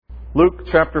Luke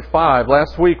chapter 5.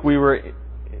 Last week we were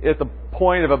at the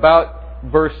point of about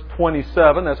verse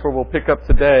 27. That's where we'll pick up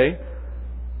today.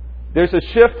 There's a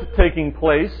shift taking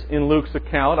place in Luke's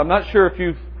account. I'm not sure if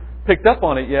you've picked up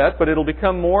on it yet, but it'll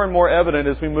become more and more evident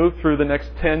as we move through the next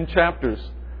 10 chapters.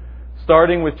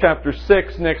 Starting with chapter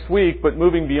 6 next week, but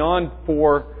moving beyond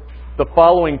for the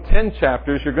following 10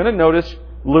 chapters, you're going to notice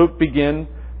Luke begin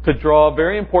to draw a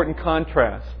very important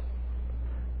contrast.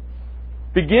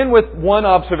 Begin with one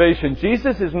observation.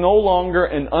 Jesus is no longer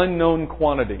an unknown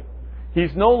quantity.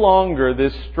 He's no longer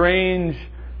this strange,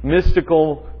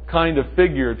 mystical kind of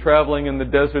figure traveling in the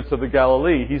deserts of the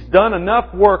Galilee. He's done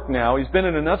enough work now, he's been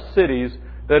in enough cities,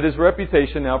 that his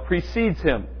reputation now precedes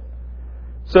him.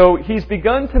 So he's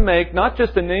begun to make not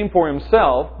just a name for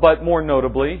himself, but more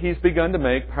notably, he's begun to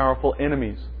make powerful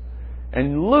enemies.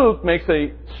 And Luke makes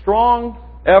a strong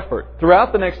effort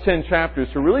throughout the next 10 chapters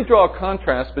to really draw a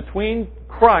contrast between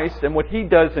Christ and what He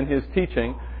does in His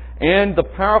teaching and the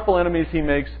powerful enemies He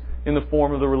makes in the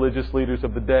form of the religious leaders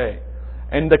of the day.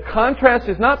 And the contrast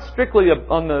is not strictly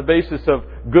on the basis of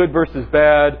good versus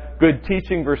bad, good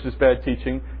teaching versus bad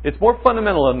teaching. It's more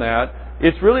fundamental than that.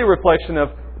 It's really a reflection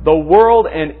of the world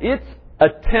and its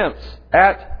attempts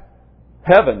at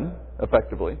heaven,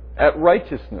 effectively, at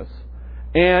righteousness.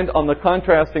 And on the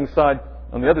contrasting side,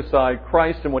 on the other side,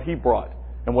 Christ and what He brought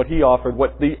and what He offered,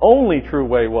 what the only true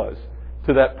way was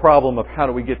to that problem of how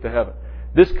do we get to heaven.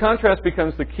 This contrast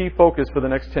becomes the key focus for the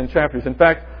next 10 chapters. In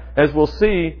fact, as we'll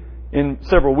see in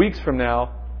several weeks from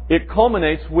now, it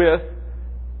culminates with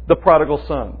the prodigal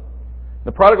son.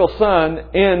 The prodigal son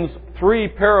ends 3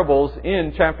 parables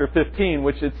in chapter 15,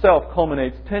 which itself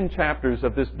culminates 10 chapters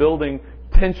of this building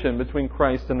tension between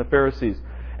Christ and the Pharisees.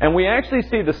 And we actually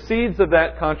see the seeds of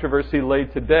that controversy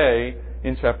laid today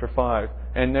in chapter 5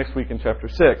 and next week in chapter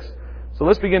 6. So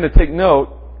let's begin to take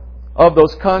note of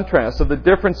those contrasts, of the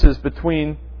differences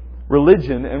between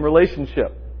religion and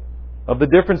relationship, of the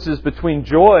differences between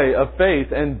joy of faith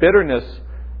and bitterness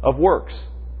of works,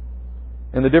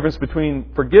 and the difference between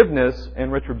forgiveness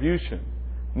and retribution.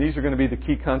 And these are going to be the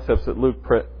key concepts that Luke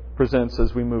presents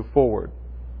as we move forward.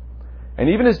 And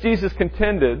even as Jesus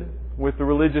contended with the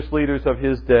religious leaders of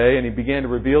His day, and He began to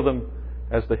reveal them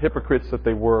as the hypocrites that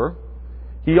they were,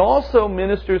 He also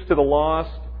ministers to the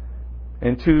lost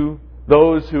and to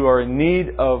those who are in need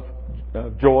of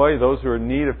joy, those who are in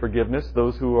need of forgiveness,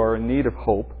 those who are in need of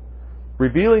hope,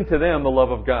 revealing to them the love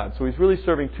of God. So He's really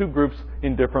serving 2 groups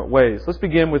in different ways. Let's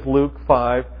begin with Luke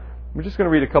 5. We're just going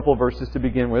to read a couple of verses to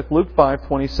begin with. Luke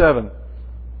 5:27.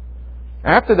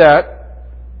 After that,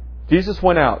 Jesus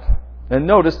went out and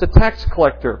noticed a tax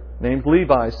collector named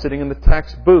Levi sitting in the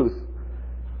tax booth.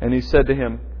 And He said to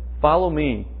him, "Follow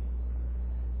me."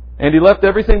 And he left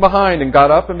everything behind and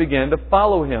got up and began to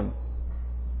follow Him.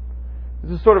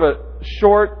 This is sort of a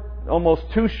short,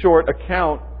 almost too short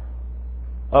account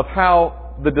of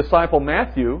how the disciple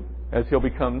Matthew, as he'll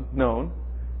become known,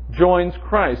 joins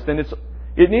Christ. And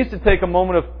it needs to take a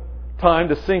moment of time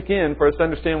to sink in for us to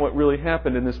understand what really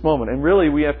happened in this moment. And really,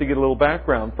 we have to get a little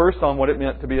background. First, on what it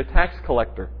meant to be a tax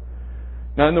collector.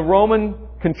 Now, in the Roman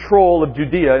control of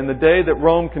Judea, in the day that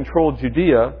Rome controlled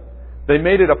Judea, they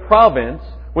made it a province,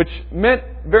 which meant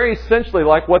very essentially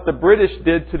like what the British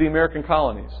did to the American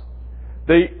colonies.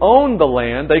 They owned the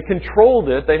land, they controlled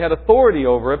it, they had authority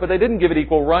over it, but they didn't give it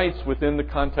equal rights within the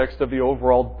context of the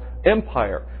overall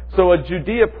empire. So a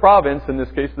Judea province, in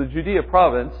this case the Judea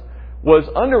province, was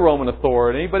under Roman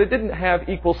authority, but it didn't have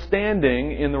equal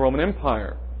standing in the Roman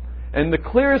Empire. And the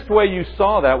clearest way you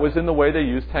saw that was in the way they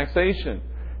used taxation.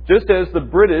 Just as the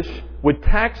British would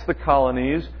tax the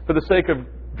colonies for the sake of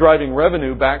driving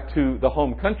revenue back to the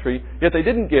home country, yet they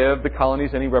didn't give the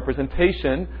colonies any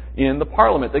representation in the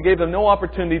parliament. They gave them no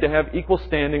opportunity to have equal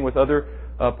standing with other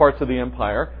parts of the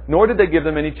empire, nor did they give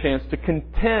them any chance to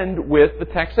contend with the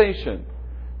taxation,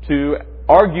 to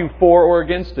argue for or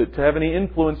against it, to have any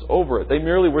influence over it. They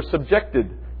merely were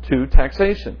subjected to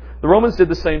taxation. The Romans did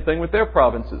the same thing with their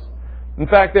provinces. In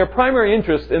fact, their primary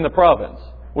interest in the province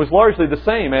was largely the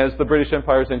same as the British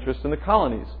Empire's interest in the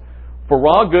colonies. For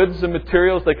raw goods and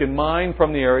materials they could mine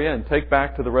from the area and take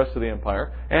back to the rest of the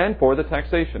empire, and for the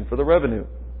taxation, for the revenue.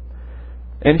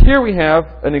 And here we have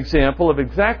an example of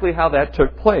exactly how that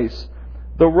took place.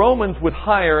 The Romans would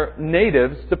hire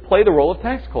natives to play the role of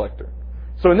tax collector.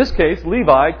 So in this case,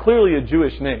 Levi, clearly a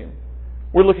Jewish name.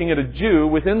 We're looking at a Jew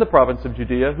within the province of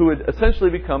Judea who had essentially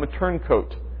become a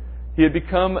turncoat. He had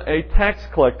become a tax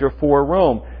collector for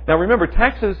Rome. Now remember,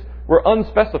 taxes were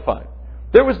unspecified.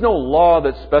 There was no law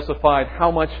that specified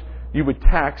how much you would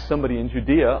tax somebody in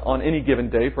Judea on any given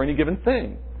day for any given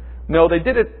thing. No, they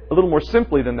did it a little more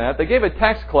simply than that. They gave a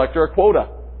tax collector a quota.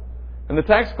 And the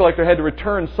tax collector had to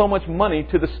return so much money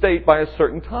to the state by a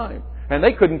certain time. And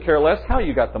they couldn't care less how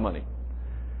you got the money.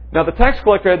 Now, the tax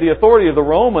collector had the authority of the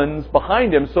Romans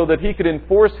behind him so that he could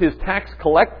enforce his tax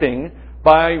collecting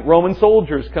by Roman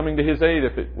soldiers coming to his aid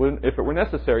if it were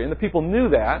necessary. And the people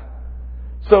knew that.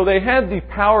 So they had the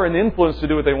power and influence to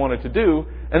do what they wanted to do,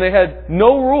 and they had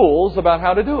no rules about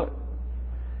how to do it.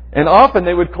 And often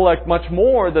they would collect much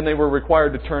more than they were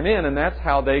required to turn in, and that's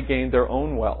how they gained their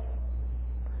own wealth.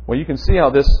 Well, you can see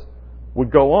how this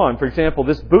would go on. For example,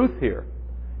 this booth here.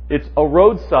 It's a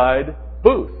roadside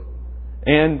booth.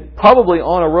 And probably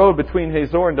on a road between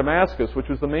Hazor and Damascus, which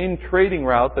was the main trading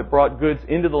route that brought goods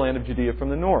into the land of Judea from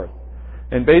the north.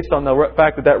 And based on the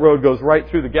fact that that road goes right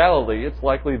through the Galilee, it's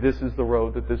likely this is the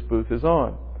road that this booth is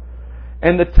on.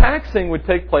 And the taxing would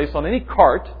take place on any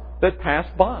cart that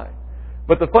passed by.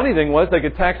 But the funny thing was they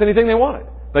could tax anything they wanted.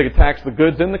 They could tax the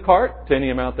goods in the cart to any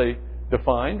amount they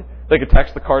defined. They could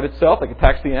tax the cart itself. They could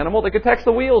tax the animal. They could tax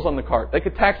the wheels on the cart. They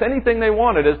could tax anything they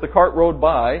wanted as the cart rode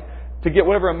by to get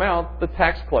whatever amount the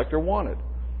tax collector wanted.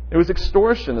 It was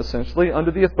extortion, essentially,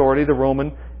 under the authority of the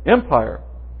Roman Empire.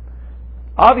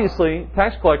 Obviously,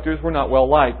 tax collectors were not well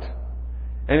liked.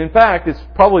 And in fact, it's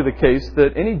probably the case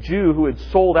that any Jew who had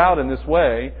sold out in this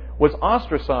way was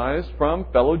ostracized from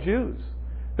fellow Jews.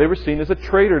 They were seen as a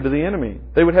traitor to the enemy.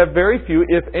 They would have very few,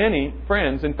 if any,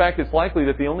 friends. In fact, it's likely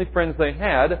that the only friends they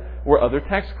had were other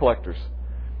tax collectors.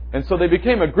 And so they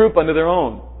became a group unto their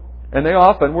own. And they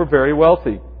often were very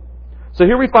wealthy. So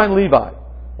here we find Levi,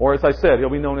 or as I said, he'll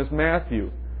be known as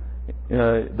Matthew,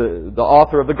 the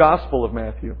author of the Gospel of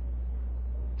Matthew.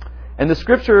 And the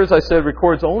Scripture, as I said,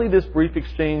 records only this brief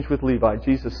exchange with Levi.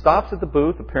 Jesus stops at the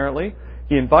booth, apparently.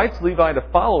 He invites Levi to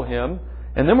follow him.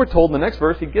 And then we're told in the next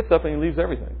verse, he gets up and he leaves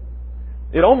everything.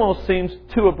 It almost seems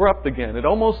too abrupt again. It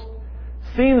almost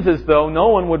seems as though no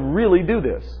one would really do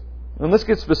this. And let's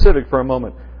get specific for a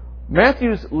moment.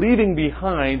 Matthew's leaving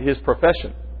behind his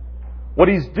profession. What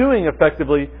he's doing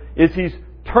effectively is he's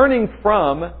turning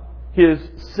from his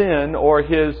sin or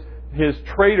his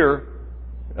traitor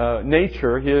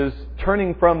nature, his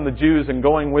turning from the Jews and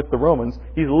going with the Romans.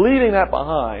 He's leaving that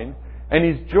behind, and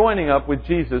he's joining up with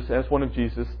Jesus as one of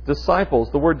Jesus' disciples.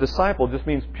 The word disciple just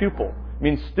means pupil,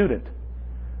 means student.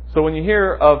 So when you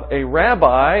hear of a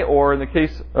rabbi, or in the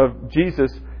case of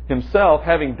Jesus himself,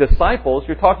 having disciples,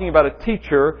 you're talking about a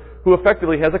teacher who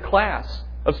effectively has a class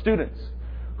of students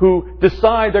who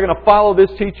decide they're going to follow this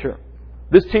teacher.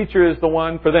 This teacher is the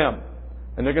one for them.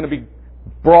 And they're going to be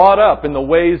brought up in the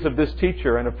ways of this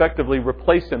teacher and effectively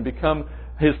replace him, become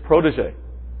his protege.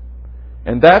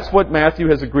 And that's what Matthew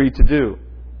has agreed to do.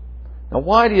 Now,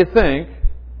 why do you think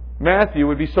Matthew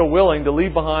would be so willing to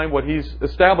leave behind what he's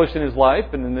established in his life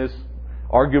and in this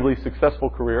arguably successful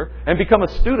career and become a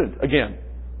student again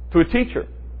to a teacher?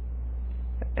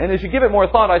 And as you give it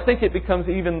more thought, I think it becomes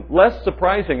even less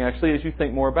surprising, actually, as you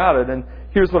think more about it. And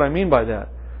here's what I mean by that.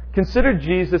 Consider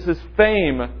Jesus'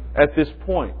 fame at this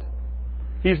point.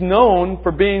 He's known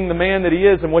for being the man that he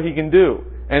is and what he can do.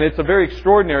 And it's a very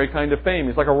extraordinary kind of fame.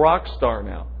 He's like a rock star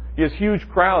now. He has huge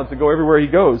crowds that go everywhere he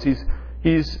goes.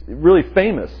 He's really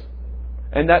famous.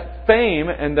 And that fame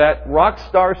and that rock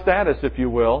star status, if you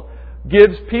will,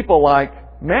 gives people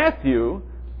like Matthew,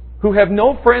 who have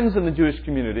no friends in the Jewish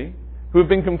community, who have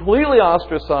been completely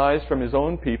ostracized from his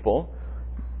own people,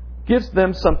 gives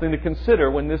them something to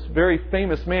consider when this very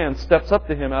famous man steps up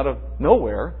to him out of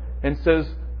nowhere and says,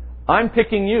 "I'm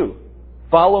picking you.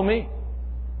 Follow me."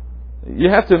 You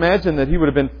have to imagine that he would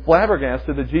have been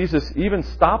flabbergasted that Jesus even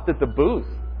stopped at the booth,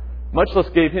 much less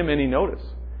gave him any notice.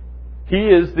 He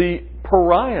is the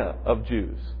pariah of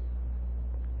Jews.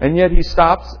 And yet he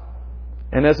stops,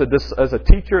 and as a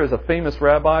teacher, as a famous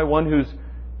rabbi, one who's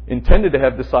intended to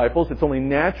have disciples, it's only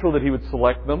natural that he would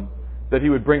select them, that he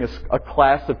would bring a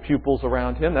class of pupils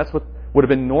around him. That's what would have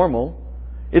been normal.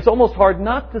 It's almost hard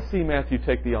not to see Matthew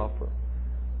take the offer.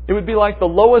 It would be like the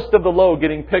lowest of the low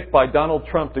getting picked by Donald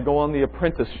Trump to go on The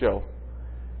Apprentice show.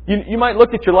 You might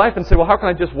look at your life and say, well, how can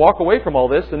I just walk away from all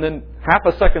this? And then half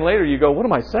a second later you go, what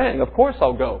am I saying? Of course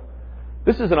I'll go.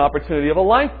 This is an opportunity of a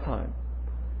lifetime.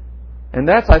 And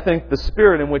that's, I think, the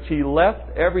spirit in which he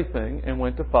left everything and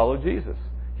went to follow Jesus.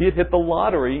 He had hit the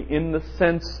lottery in the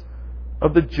sense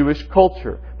of the Jewish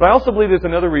culture. But I also believe there's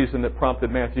another reason that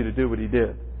prompted Matthew to do what he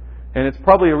did. And it's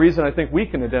probably a reason I think we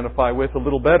can identify with a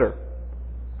little better.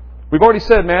 We've already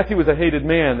said Matthew was a hated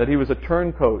man, that he was a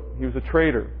turncoat, he was a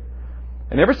traitor.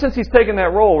 And ever since he's taken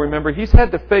that role, remember, he's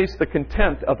had to face the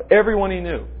contempt of everyone he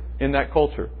knew in that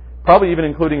culture, probably even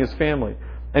including his family.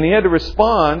 And he had to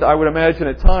respond, I would imagine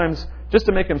at times, just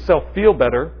to make himself feel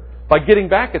better, by getting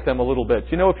back at them a little bit.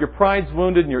 You know, if your pride's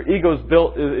wounded and your ego's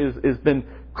built, has been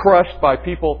crushed by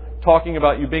people talking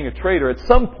about you being a traitor, at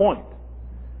some point,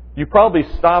 you probably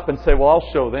stop and say, well,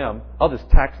 I'll show them. I'll just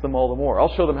tax them all the more.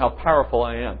 I'll show them how powerful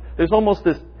I am. There's almost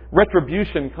this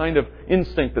retribution kind of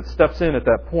instinct that steps in at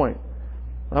that point.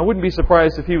 I wouldn't be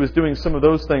surprised if he was doing some of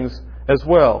those things as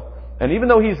well. And even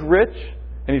though he's rich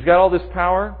and he's got all this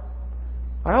power,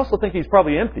 I also think he's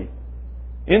probably empty.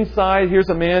 Inside, here's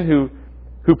a man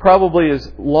who probably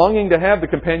is longing to have the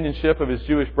companionship of his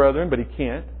Jewish brethren, but he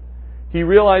can't. He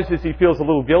realizes he feels a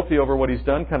little guilty over what he's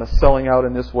done, kind of selling out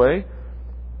in this way.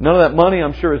 None of that money,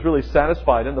 I'm sure, has really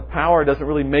satisfied him. The power doesn't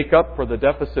really make up for the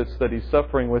deficits that he's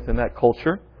suffering with in that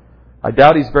culture. I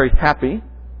doubt he's very happy.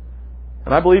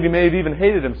 And I believe he may have even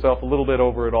hated himself a little bit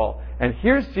over it all. And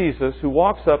here's Jesus who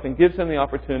walks up and gives him the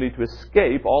opportunity to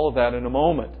escape all of that in a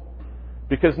moment.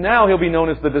 Because now he'll be known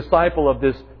as the disciple of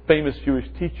this famous Jewish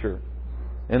teacher.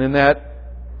 And in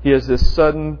that, he has this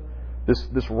sudden,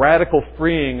 this radical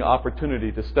freeing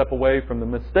opportunity to step away from the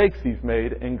mistakes he's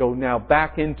made and go now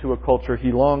back into a culture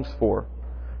he longs for.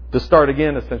 To start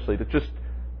again, essentially. To just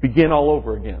begin all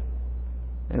over again.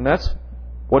 And that's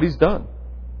what he's done.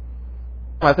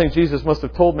 I think Jesus must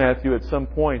have told Matthew at some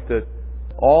point that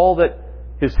all that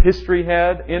his history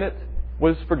had in it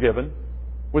was forgiven,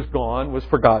 was gone, was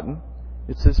forgotten.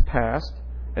 It's his past.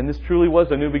 And this truly was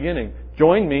a new beginning.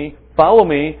 Join me, follow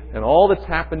me, and all that's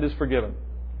happened is forgiven.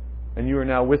 And you are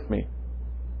now with me.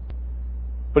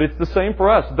 But it's the same for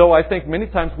us, though I think many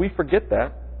times we forget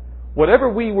that. Whatever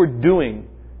we were doing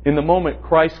in the moment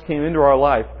Christ came into our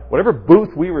life, whatever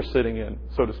booth we were sitting in,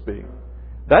 so to speak,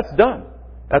 that's done.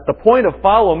 At the point of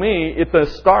follow me, it's a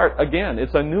start again.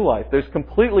 It's a new life. There's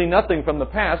completely nothing from the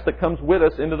past that comes with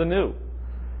us into the new.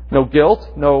 No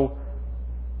guilt, no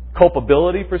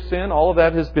culpability for sin. All of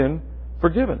that has been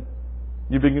forgiven.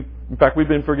 In fact, we've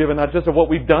been forgiven not just of what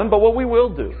we've done, but what we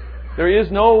will do. There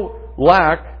is no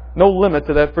lack, no limit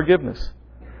to that forgiveness.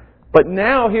 But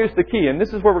now here's the key, and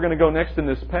this is where we're going to go next in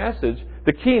this passage.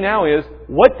 The key now is,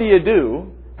 what do you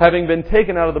do having been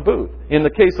taken out of the booth? In the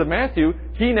case of Matthew,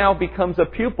 he now becomes a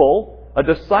pupil, a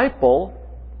disciple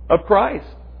of Christ.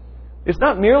 It's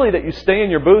not merely that you stay in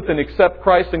your booth and accept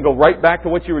Christ and go right back to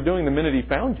what you were doing the minute He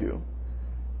found you.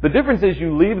 The difference is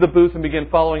you leave the booth and begin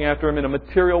following after Him in a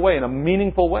material way, in a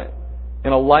meaningful way,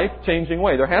 in a life-changing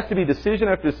way. There has to be decision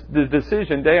after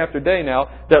decision, day after day now,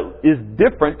 that is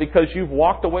different because you've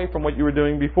walked away from what you were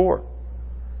doing before.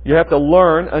 You have to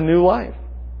learn a new life.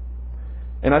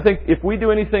 And I think if we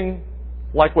do anything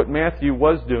like what Matthew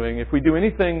was doing, if we do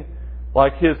anything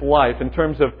like his life in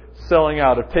terms of selling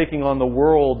out, of taking on the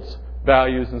world's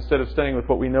values instead of staying with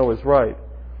what we know is right,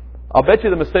 I'll bet you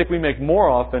the mistake we make more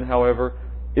often, however,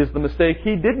 is the mistake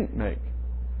he didn't make.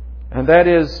 And that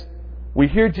is, we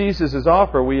hear Jesus'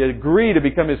 offer, we agree to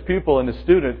become His pupil and His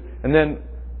student, and then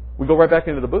we go right back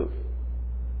into the booth.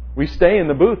 We stay in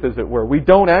the booth, as it were. We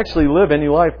don't actually live any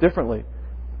life differently.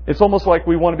 It's almost like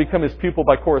we want to become His pupil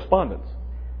by correspondence.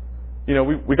 You know,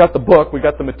 we got the book, we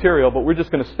got the material, but we're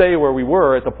just going to stay where we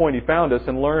were at the point He found us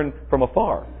and learn from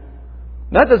afar.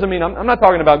 That doesn't mean, I'm not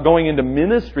talking about going into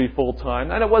ministry full time.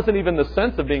 That wasn't even the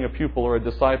sense of being a pupil or a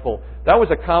disciple. That was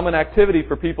a common activity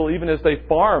for people even as they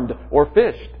farmed or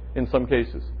fished in some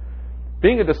cases.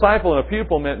 Being a disciple and a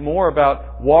pupil meant more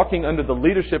about walking under the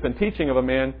leadership and teaching of a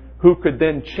man who could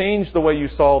then change the way you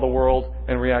saw the world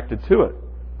and reacted to it.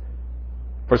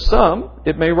 For some,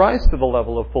 it may rise to the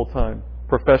level of full-time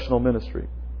professional ministry.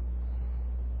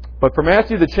 But for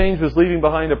Matthew, the change was leaving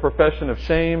behind a profession of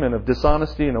shame and of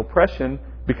dishonesty and oppression,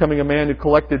 becoming a man who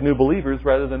collected new believers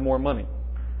rather than more money.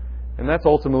 And that's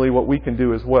ultimately what we can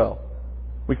do as well.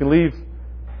 We can leave,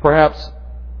 perhaps,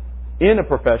 in a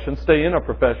profession, stay in a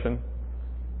profession,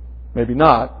 maybe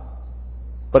not,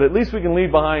 but at least we can leave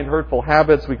behind hurtful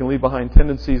habits, we can leave behind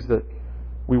tendencies that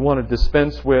we want to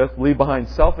dispense with, leave behind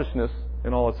selfishness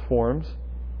in all its forms,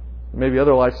 maybe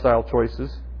other lifestyle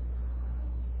choices.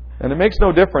 And it makes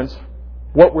no difference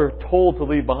what we're told to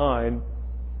leave behind.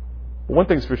 But one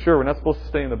thing's for sure, we're not supposed to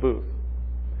stay in the booth.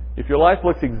 If your life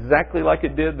looks exactly like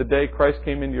it did the day Christ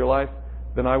came into your life,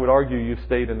 then I would argue you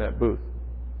stayed in that booth.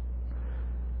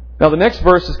 Now the next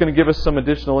verse is going to give us some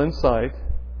additional insight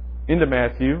into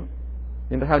Matthew,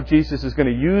 into how Jesus is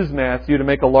going to use Matthew to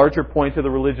make a larger point to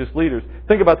the religious leaders.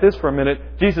 Think about this for a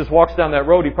minute. Jesus walks down that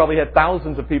road. He probably had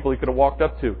thousands of people He could have walked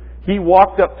up to. He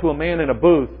walked up to a man in a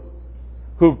booth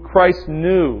who Christ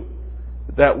knew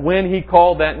that when He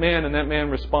called that man and that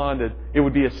man responded, it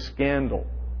would be a scandal.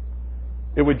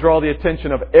 It would draw the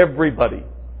attention of everybody.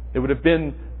 It would have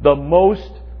been the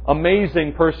most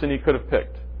amazing person He could have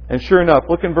picked. And sure enough,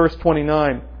 look in verse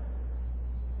 29.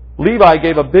 Levi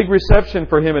gave a big reception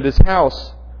for him at his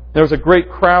house. There was a great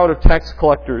crowd of tax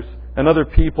collectors and other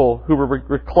people who were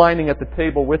reclining at the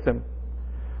table with him.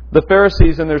 The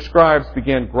Pharisees and their scribes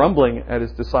began grumbling at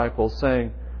his disciples,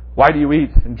 saying, "Why do you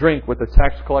eat and drink with the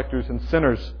tax collectors and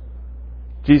sinners?"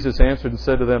 Jesus answered and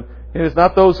said to them, "It is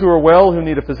not those who are well who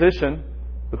need a physician,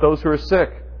 but those who are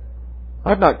sick. I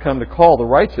have not come to call the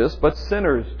righteous, but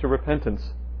sinners to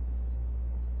repentance."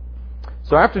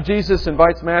 So after Jesus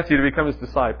invites Matthew to become his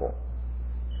disciple,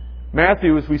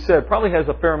 Matthew, as we said, probably has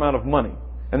a fair amount of money.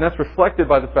 And that's reflected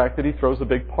by the fact that he throws a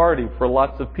big party for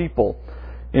lots of people.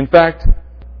 In fact,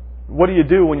 what do you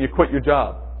do when you quit your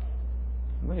job?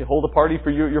 Well, you hold a party for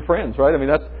your friends, right? I mean,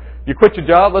 you quit your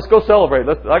job, let's go celebrate.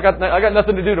 I got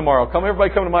nothing to do tomorrow. Everybody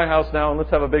come to my house now and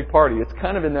let's have a big party. It's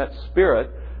kind of in that spirit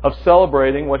of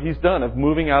celebrating what he's done, of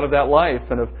moving out of that life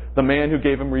and of the man who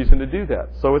gave him reason to do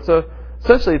that. So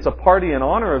essentially it's a party in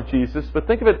honor of Jesus, but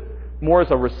think of it more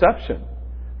as a reception.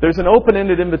 There's an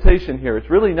open-ended invitation here. It's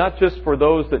really not just for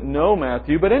those that know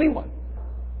Matthew, but anyone.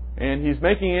 And he's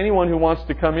making anyone who wants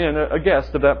to come in a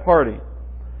guest of that party.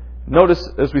 Notice,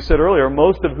 as we said earlier,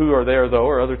 most of who are there, though,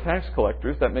 are other tax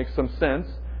collectors. That makes some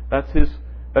sense. That's his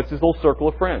little circle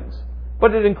of friends.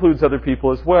 But it includes other people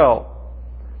as well.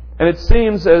 And it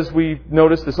seems, as we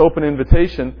notice this open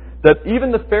invitation, that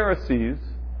even the Pharisees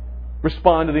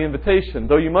respond to the invitation.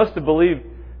 Though you must have believed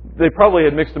they probably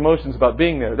had mixed emotions about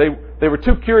being there. They were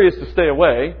too curious to stay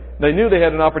away. They knew they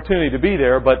had an opportunity to be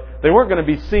there, but they weren't going to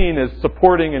be seen as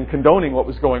supporting and condoning what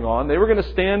was going on. They were going to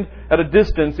stand at a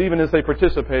distance even as they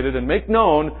participated and make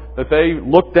known that they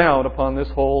looked down upon this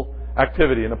whole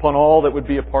activity and upon all that would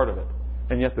be a part of it.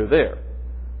 And yet they're there.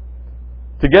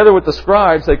 Together with the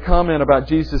scribes, they comment about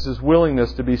Jesus'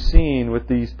 willingness to be seen with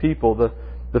these people.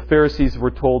 The Pharisees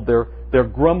were told they're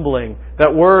grumbling.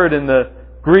 That word in the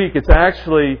Greek, it's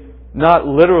actually not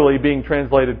literally being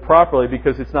translated properly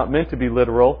because it's not meant to be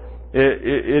literal.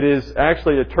 It is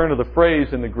actually a turn of the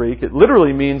phrase in the Greek. It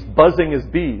literally means buzzing as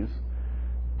bees.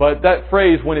 But that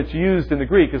phrase, when it's used in the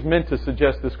Greek, is meant to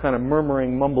suggest this kind of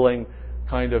murmuring, mumbling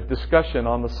kind of discussion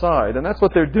on the side. And that's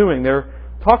what they're doing. They're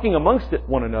talking amongst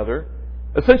one another,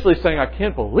 essentially saying, "I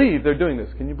can't believe they're doing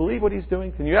this. Can you believe what he's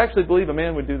doing? Can you actually believe a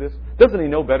man would do this? Doesn't he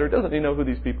know better? Doesn't he know who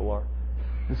these people are?"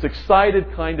 This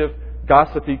excited kind of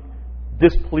gossipy,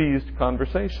 displeased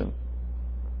conversation.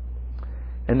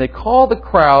 And they call the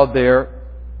crowd there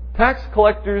tax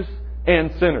collectors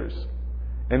and sinners.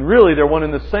 And really they're one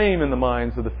and the same in the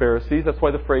minds of the Pharisees. That's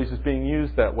why the phrase is being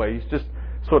used that way. He's just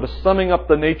sort of summing up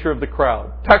the nature of the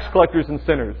crowd. Tax collectors and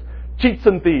sinners. Cheats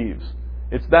and thieves.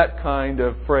 It's that kind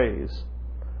of phrase.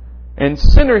 And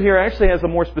sinner here actually has a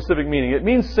more specific meaning. It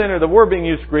means sinner. The word being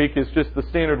used Greek is just the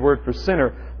standard word for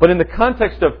sinner. But in the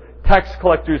context of tax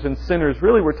collectors and sinners,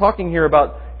 really we're talking here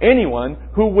about anyone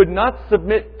who would not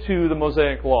submit to the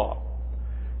Mosaic law.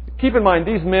 Keep in mind,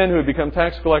 these men who had become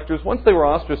tax collectors, once they were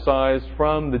ostracized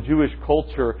from the Jewish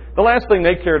culture, the last thing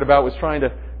they cared about was trying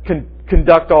to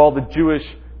conduct all the Jewish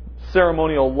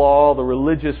ceremonial law, the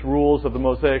religious rules of the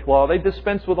Mosaic law. They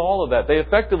dispensed with all of that. They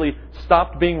effectively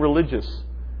stopped being religious.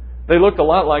 They looked a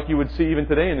lot like you would see even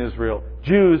today in Israel.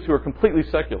 Jews who are completely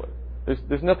secular.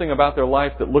 There's nothing about their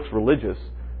life that looks religious.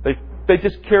 They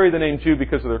just carry the name Jew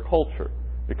because of their culture,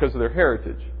 because of their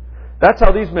heritage. That's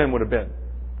how these men would have been.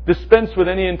 Dispensed with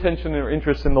any intention or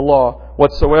interest in the law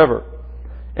whatsoever.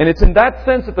 And it's in that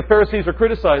sense that the Pharisees are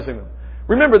criticizing them.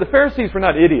 Remember, the Pharisees were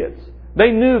not idiots.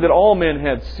 They knew that all men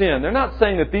had sin. They're not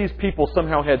saying that these people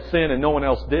somehow had sin and no one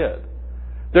else did.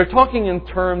 They're talking in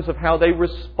terms of how they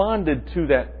responded to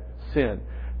that sin.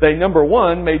 They, number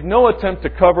one, made no attempt to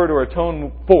cover it or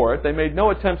atone for it. They made no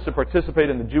attempts to participate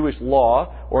in the Jewish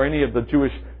law or any of the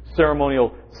Jewish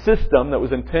ceremonial system that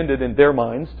was intended in their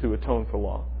minds to atone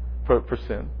for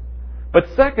sin. But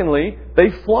secondly, they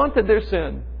flaunted their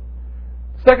sin.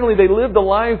 Secondly, they lived a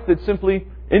life that simply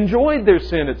enjoyed their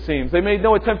sin, it seems. They made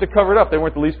no attempt to cover it up. They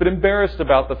weren't the least bit embarrassed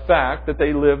about the fact that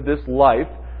they lived this life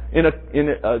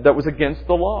that was against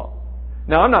the law.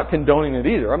 Now, I'm not condoning it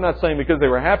either. I'm not saying because they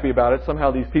were happy about it,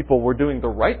 somehow these people were doing the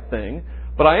right thing.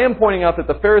 But I am pointing out that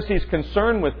the Pharisees'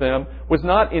 concern with them was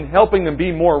not in helping them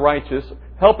be more righteous,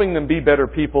 helping them be better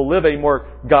people, live a more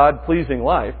God-pleasing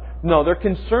life. No, their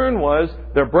concern was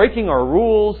they're breaking our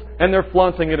rules and they're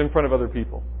flaunting it in front of other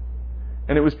people.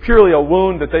 And it was purely a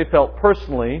wound that they felt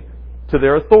personally to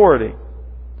their authority.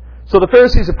 So the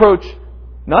Pharisees approach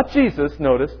not Jesus,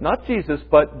 notice, not Jesus,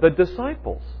 but the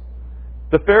disciples.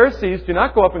 The Pharisees do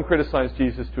not go up and criticize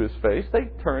Jesus to his face. They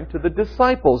turn to the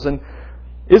disciples. And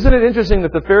isn't it interesting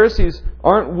that the Pharisees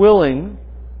aren't willing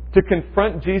to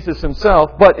confront Jesus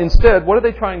himself, but instead, what are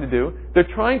they trying to do? They're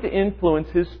trying to influence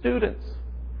his students.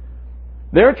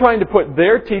 They're trying to put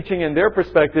their teaching and their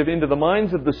perspective into the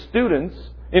minds of the students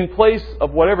in place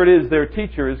of whatever it is their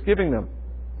teacher is giving them.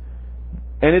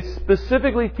 And it's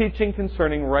specifically teaching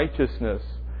concerning righteousness.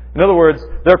 In other words,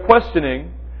 they're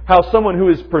questioning how someone who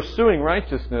is pursuing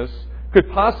righteousness could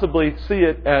possibly see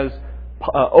it as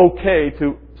okay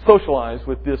to socialize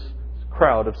with this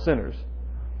crowd of sinners.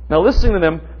 Now, listening to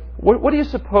them, what do you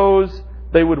suppose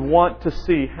they would want to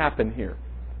see happen here?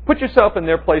 Put yourself in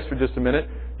their place for just a minute.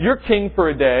 You're king for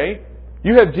a day.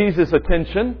 You have Jesus'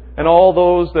 attention and all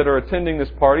those that are attending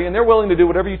this party, and they're willing to do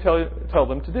whatever you tell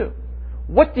them to do.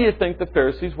 What do you think the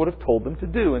Pharisees would have told them to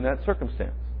do in that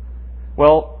circumstance?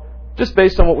 Well, just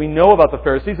based on what we know about the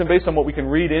Pharisees and based on what we can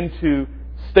read into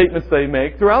statements they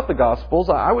make throughout the Gospels,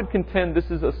 I would contend this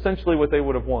is essentially what they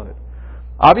would have wanted.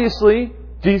 Obviously,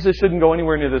 Jesus shouldn't go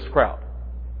anywhere near this crowd.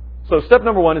 So step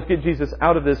number one is get Jesus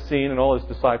out of this scene and all His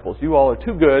disciples. You all are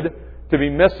too good to be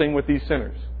messing with these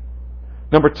sinners.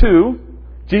 Number two,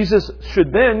 Jesus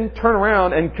should then turn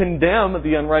around and condemn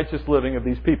the unrighteous living of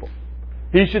these people.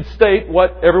 He should state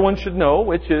what everyone should know,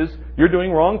 which is, you're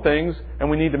doing wrong things, and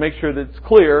we need to make sure that it's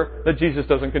clear that Jesus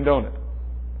doesn't condone it.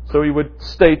 So He would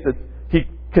state that He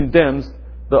condemns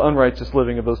the unrighteous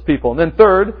living of those people. And then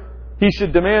third, He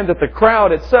should demand that the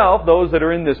crowd itself, those that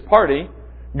are in this party,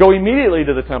 go immediately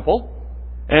to the temple,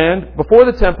 and before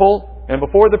the temple and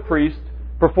before the priest,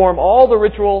 perform all the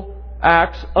ritual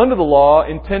acts under the law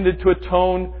intended to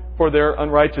atone for their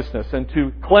unrighteousness and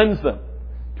to cleanse them,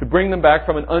 to bring them back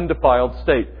from an undefiled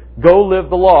state. Go live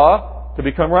the law to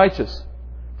become righteous.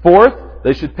 Fourth,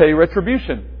 they should pay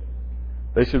retribution.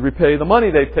 They should repay the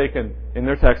money they've taken in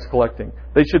their tax collecting.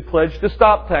 They should pledge to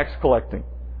stop tax collecting.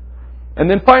 And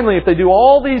then finally, if they do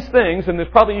all these things, and there's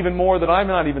probably even more that I'm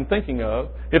not even thinking of,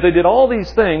 if they did all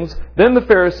these things, then the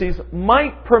Pharisees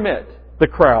might permit the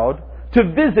crowd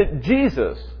to visit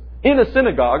Jesus in a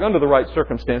synagogue under the right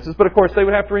circumstances. But of course, they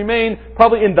would have to remain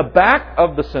probably in the back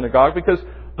of the synagogue because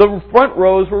the front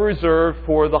rows were reserved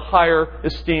for the higher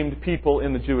esteemed people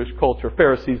in the Jewish culture.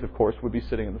 Pharisees, of course, would be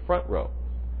sitting in the front row.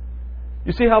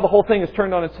 You see how the whole thing is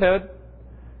turned on its head?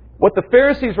 What the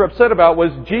Pharisees were upset about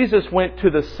was Jesus went to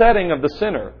the setting of the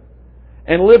sinner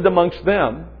and lived amongst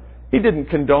them. He didn't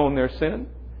condone their sin.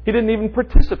 He didn't even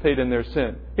participate in their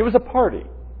sin. It was a party.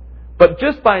 But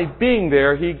just by being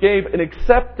there, He gave an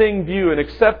accepting view, an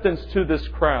acceptance to this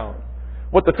crowd.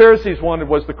 What the Pharisees wanted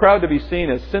was the crowd to be seen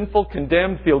as sinful,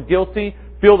 condemned, feel guilty,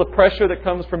 feel the pressure that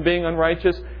comes from being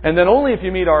unrighteous, and then only if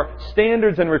you meet our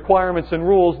standards and requirements and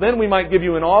rules, then we might give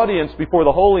you an audience before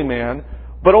the holy man,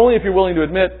 but only if you're willing to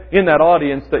admit in that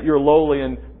audience that you're lowly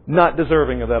and not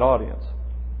deserving of that audience.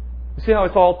 You see how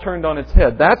it's all turned on its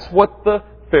head? That's what the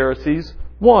Pharisees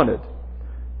wanted.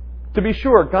 To be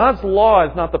sure, God's law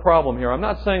is not the problem here. I'm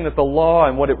not saying that the law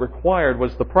and what it required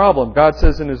was the problem. God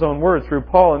says in His own word through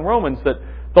Paul in Romans that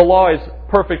the law is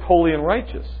perfect, holy, and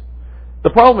righteous. The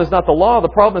problem is not the law. The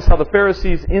problem is how the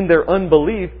Pharisees, in their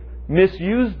unbelief,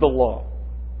 misused the law.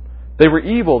 They were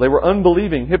evil. They were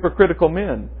unbelieving, hypocritical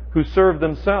men who served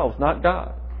themselves, not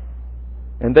God.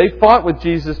 And they fought with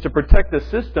Jesus to protect the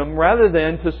system rather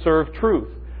than to serve truth.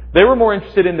 They were more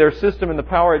interested in their system and the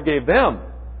power it gave them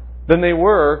than they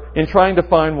were in trying to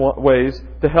find ways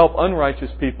to help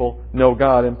unrighteous people know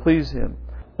God and please Him.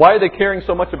 Why are they caring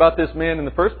so much about this man in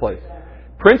the first place?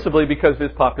 Principally because of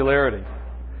his popularity.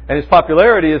 And his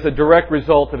popularity is a direct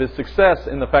result of his success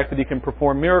in the fact that he can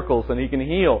perform miracles and he can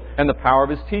heal and the power of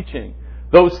his teaching.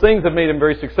 Those things have made him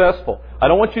very successful. I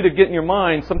don't want you to get in your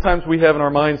mind, sometimes we have in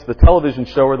our minds the television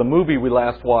show or the movie we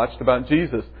last watched about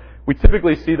Jesus. We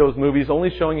typically see those movies only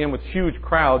showing Him with huge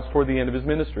crowds toward the end of His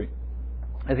ministry,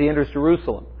 as He enters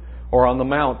Jerusalem or on the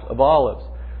Mount of Olives.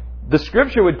 The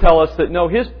Scripture would tell us that no,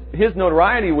 his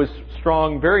notoriety was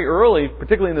strong very early,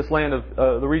 particularly in this land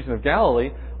of the region of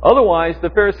Galilee. Otherwise,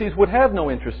 the Pharisees would have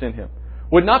no interest in Him,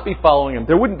 would not be following Him.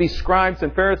 There wouldn't be scribes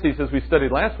and Pharisees, as we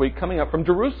studied last week, coming up from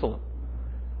Jerusalem,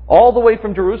 all the way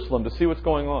from Jerusalem to see what's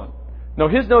going on. No,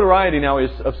 His notoriety now is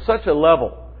of such a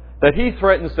level that He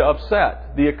threatens to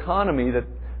upset the economy,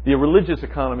 the religious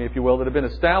economy, if you will, that had been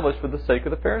established for the sake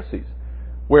of the Pharisees.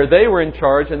 Where they were in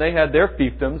charge and they had their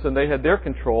fiefdoms and they had their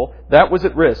control, that was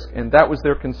at risk and that was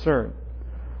their concern.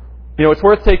 You know, it's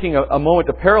worth taking a moment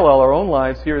to parallel our own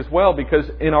lives here as well, because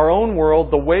in our own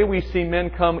world, the way we see men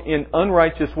come in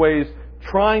unrighteous ways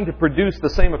trying to produce the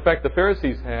same effect the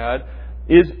Pharisees had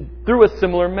is through a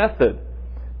similar method.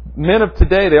 Men of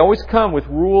today, they always come with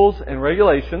rules and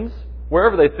regulations,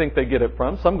 wherever they think they get it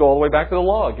from. Some go all the way back to the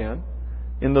law again,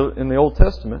 in the Old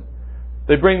Testament.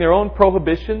 They bring their own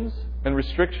prohibitions and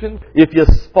restrictions. If you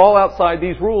fall outside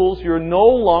these rules, you're no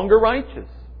longer righteous.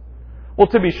 Well,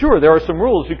 to be sure, there are some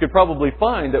rules you could probably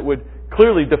find that would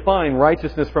clearly define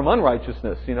righteousness from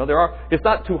unrighteousness. It's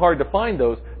not too hard to find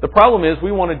those. The problem is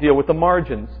we want to deal with the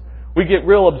margins. We get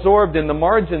real absorbed in the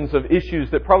margins of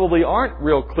issues that probably aren't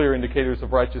real clear indicators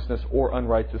of righteousness or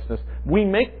unrighteousness. We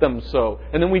make them so.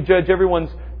 And then we judge everyone's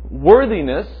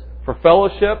worthiness for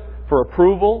fellowship, for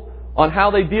approval, on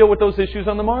how they deal with those issues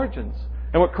on the margins.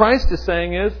 And what Christ is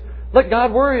saying is, let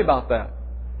God worry about that.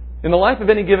 In the life of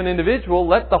any given individual,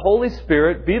 let the Holy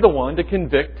Spirit be the one to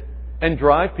convict and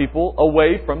drive people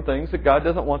away from things that God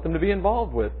doesn't want them to be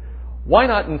involved with. Why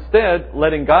not instead,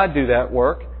 letting God do that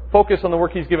work, focus on the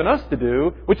work He's given us to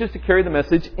do, which is to carry the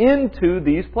message into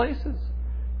these places,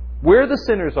 where the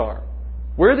sinners are,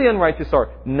 where the unrighteous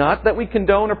are. Not that we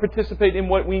condone or participate in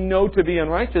what we know to be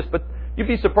unrighteous, but you'd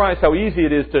be surprised how easy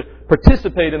it is to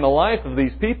participate in the life of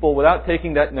these people without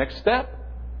taking that next step.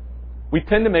 We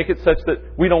tend to make it such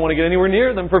that we don't want to get anywhere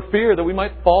near them for fear that we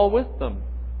might fall with them.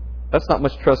 That's not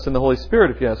much trust in the Holy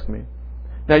Spirit, if you ask me.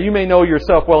 Now, you may know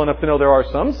yourself well enough to know there are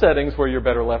some settings where you're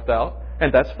better left out,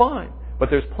 and that's fine. But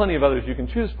there's plenty of others you can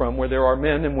choose from where there are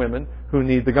men and women who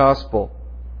need the gospel.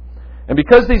 And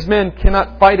because these men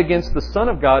cannot fight against the Son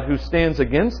of God who stands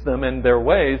against them and their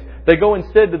ways, they go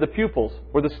instead to the pupils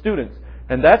or the students.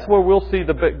 And that's where we'll see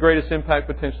the greatest impact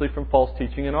potentially from false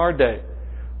teaching in our day.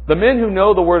 The men who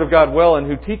know the Word of God well and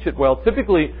who teach it well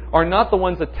typically are not the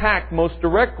ones attacked most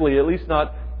directly, at least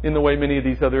not in the way many of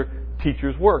these other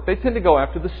teachers work. They tend to go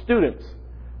after the students.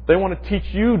 They want to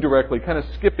teach you directly, kind of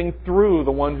skipping through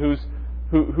the one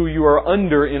who you are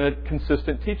under in a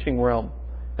consistent teaching realm.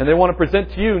 And they want to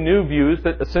present to you new views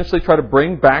that essentially try to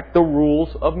bring back the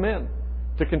rules of men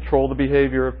to control the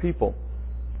behavior of people.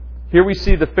 Here we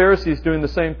see the Pharisees doing the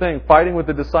same thing, fighting with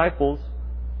the disciples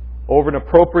over an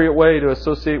appropriate way to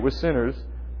associate with sinners.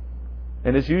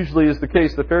 And as usually is the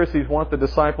case, the Pharisees want the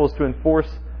disciples to enforce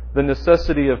the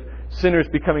necessity of sinners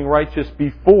becoming righteous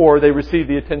before they receive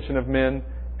the attention of men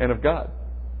and of God.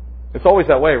 It's always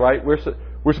that way, right?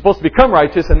 We're supposed to become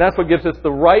righteous, and that's what gives us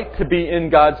the right to be in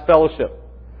God's fellowship.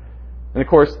 And of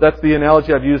course, that's the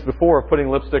analogy I've used before of putting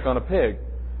lipstick on a pig.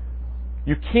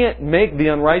 You can't make the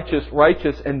unrighteous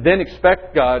righteous and then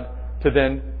expect God to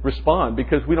then respond,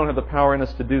 because we don't have the power in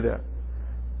us to do that.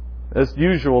 As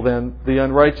usual, then, the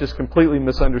unrighteous completely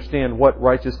misunderstand what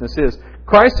righteousness is.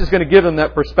 Christ is going to give them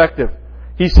that perspective.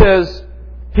 He says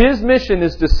His mission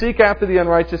is to seek after the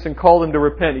unrighteous and call them to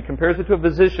repent. He compares it to a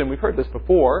physician. We've heard this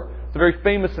before. It's a very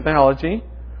famous analogy.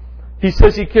 He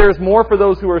says He cares more for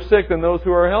those who are sick than those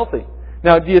who are healthy.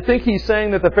 Now, do you think He's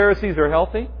saying that the Pharisees are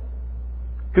healthy?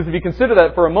 Because if you consider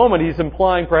that for a moment, He's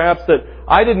implying perhaps that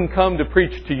I didn't come to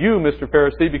preach to you, Mr.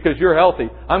 Pharisee, because you're healthy.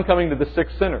 I'm coming to the sick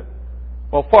sinner.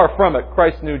 Well, far from it.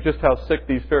 Christ knew just how sick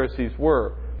these Pharisees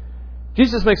were.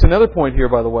 Jesus makes another point here,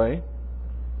 by the way.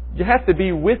 You have to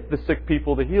be with the sick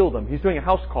people to heal them. He's doing a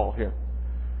house call here.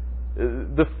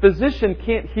 The physician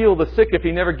can't heal the sick if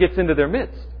he never gets into their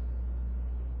midst.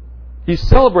 He's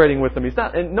celebrating with them. He's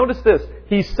not. And notice this.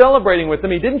 He's celebrating with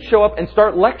them. He didn't show up and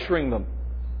start lecturing them.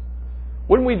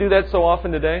 Wouldn't we do that so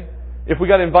often today? If we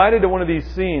got invited to one of these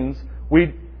scenes,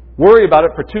 we'd worry about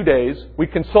it for 2 days.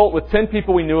 We'd consult with 10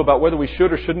 people we knew about whether we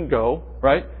should or shouldn't go,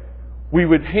 right? We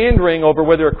would hand-wring over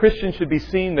whether a Christian should be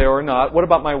seen there or not. What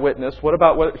about my witness?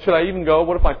 Should I even go?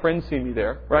 What if my friends see me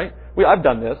there, right? I've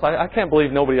done this. I can't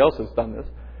believe nobody else has done this.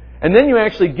 And then you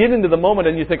actually get into the moment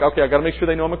and you think, okay, I've got to make sure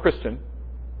they know I'm a Christian.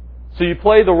 So you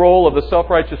play the role of the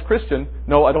self-righteous Christian.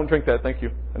 No, I don't drink that, thank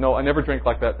you. No, I never drink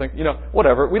like that, thank you.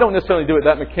 Whatever. We don't necessarily do it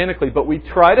that mechanically, but we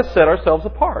try to set ourselves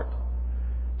apart.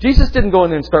 Jesus didn't go in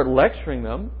there and start lecturing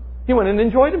them. He went in and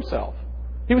enjoyed Himself.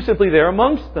 He was simply there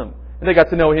amongst them. And they got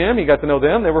to know Him, He got to know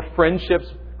them. There were friendships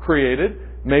created.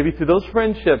 Maybe through those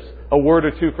friendships, a word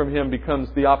or two from Him becomes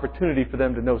the opportunity for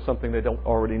them to know something they don't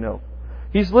already know.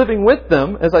 He's living with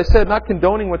them, as I said, not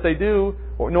condoning what they do,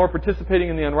 nor participating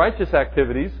in the unrighteous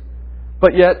activities,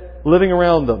 but yet living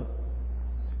around them.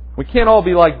 We can't all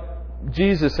be like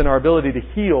Jesus in our ability to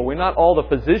heal. We're not all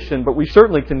the physician, but we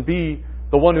certainly can be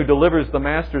the one who delivers the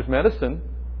Master's medicine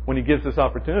when He gives us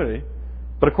opportunity.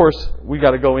 But of course, we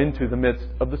got to go into the midst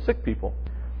of the sick people.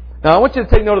 Now, I want you to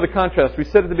take note of the contrast. We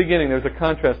said at the beginning there's a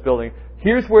contrast building.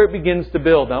 Here's where it begins to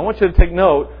build. Now, I want you to take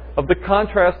note of the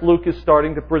contrast Luke is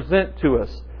starting to present to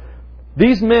us.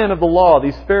 These men of the law,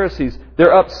 these Pharisees,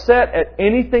 they're upset at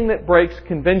anything that breaks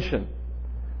convention.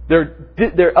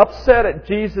 They're upset at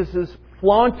Jesus'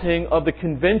 flaunting of the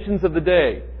conventions of the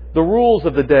day, the rules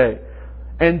of the day.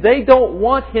 And they don't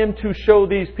want Him to show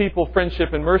these people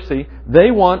friendship and mercy.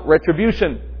 They want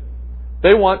retribution.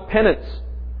 They want penance.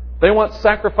 They want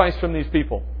sacrifice from these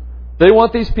people. They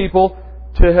want these people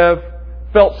to have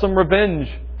felt some revenge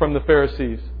from the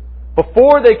Pharisees.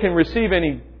 Before they can receive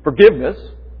any forgiveness.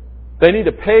 They need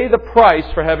to pay the price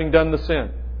for having done the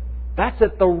sin. That's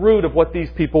at the root of what these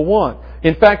people want.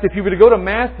 In fact, if you were to go to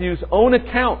Matthew's own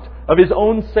account of his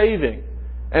own saving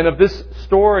and of this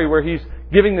story where he's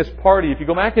giving this party, if you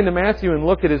go back into Matthew and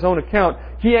look at his own account,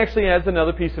 he actually adds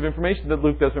another piece of information that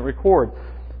Luke doesn't record.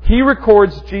 He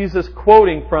records Jesus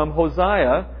quoting from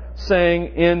Hosea,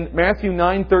 saying in Matthew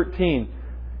 9:13,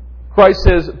 Christ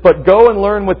says, "But go and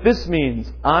learn what this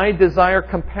means. I desire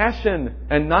compassion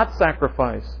and not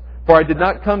sacrifice, for I did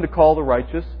not come to call the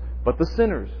righteous, but the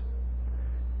sinners."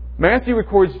 Matthew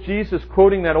records Jesus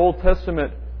quoting that Old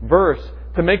Testament verse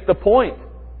to make the point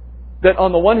that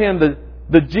on the one hand,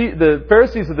 the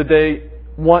Pharisees of the day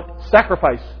want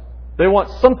sacrifice. They want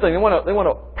something. They want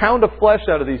a pound of flesh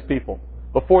out of these people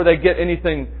before they get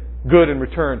anything good in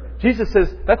return. Jesus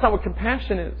says that's not what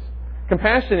compassion is.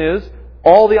 Compassion is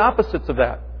all the opposites of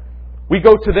that. We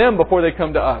go to them before they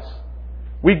come to us.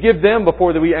 We give them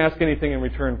before we ask anything in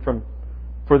return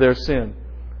for their sin.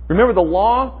 Remember, the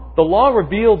law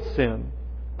revealed sin,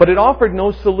 but it offered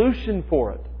no solution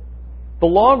for it. The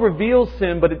law reveals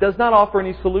sin, but it does not offer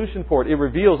any solution for it. It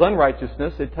reveals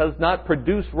unrighteousness. It does not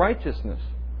produce righteousness.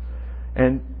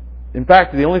 And in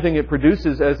fact, the only thing it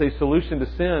produces as a solution to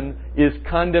sin is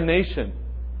condemnation.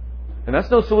 And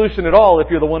that's no solution at all if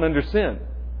you're the one under sin.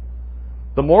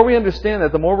 The more we understand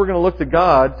that, the more we're going to look to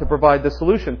God to provide the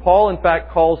solution. Paul, in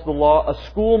fact, calls the law a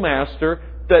schoolmaster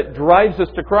that drives us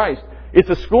to Christ. It's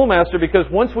a schoolmaster because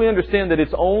once we understand that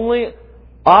its only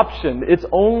option, its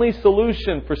only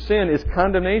solution for sin is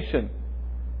condemnation,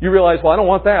 you realize, well, I don't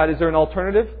want that. Is there an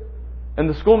alternative? And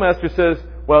the schoolmaster says,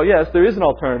 well, yes, there is an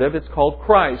alternative. It's called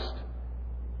Christ.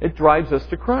 It drives us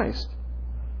to Christ.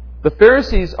 The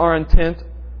Pharisees are intent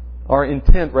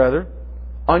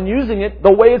on using it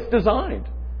the way it's designed.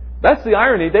 That's the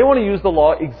irony. They want to use the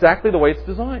law exactly the way it's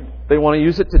designed. They want to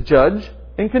use it to judge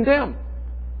and condemn,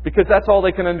 because that's all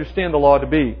they can understand the law to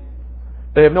be.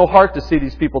 They have no heart to see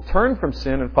these people turn from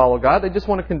sin and follow God. They just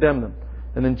want to condemn them.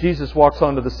 And then Jesus walks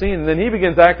onto the scene, and then He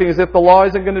begins acting as if the law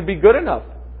isn't going to be good enough.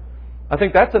 I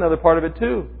think that's another part of it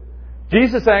too.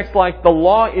 Jesus acts like the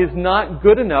law is not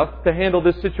good enough to handle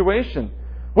this situation,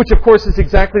 which of course is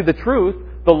exactly the truth.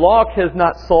 The law has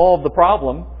not solved the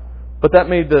problem, but that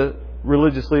made the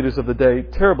religious leaders of the day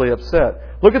terribly upset.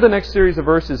 Look at the next series of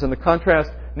verses, and the contrast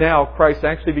now Christ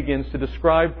actually begins to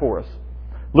describe for us.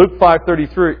 Luke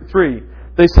 5:33,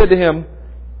 they said to Him,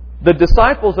 the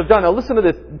disciples of John. Now listen to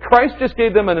this. Christ just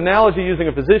gave them an analogy using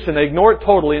a physician. They ignore it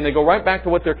totally and they go right back to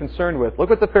what they're concerned with. Look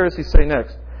what the Pharisees say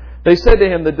next. They said to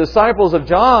Him, the disciples of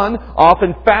John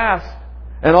often fast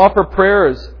and offer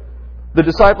prayers. The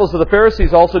disciples of the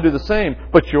Pharisees also do the same,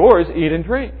 but yours eat and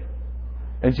drink.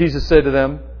 And Jesus said to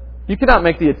them, you cannot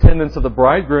make the attendants of the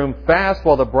bridegroom fast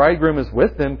while the bridegroom is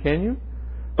with them, can you?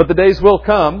 But the days will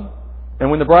come,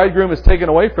 and when the bridegroom is taken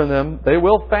away from them, they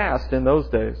will fast in those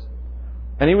days.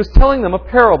 And He was telling them a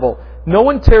parable. No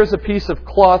one tears a piece of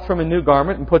cloth from a new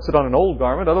garment and puts it on an old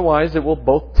garment. Otherwise, it will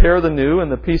both tear the new,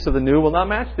 and the piece of the new will not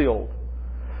match the old.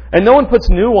 And no one puts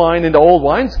new wine into old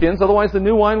wineskins. Otherwise, the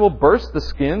new wine will burst the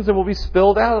skins and will be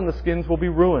spilled out, and the skins will be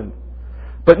ruined.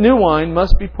 But new wine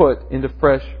must be put into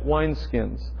fresh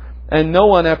wineskins. And no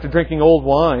one, after drinking old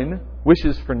wine,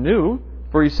 wishes for new,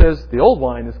 for he says, the old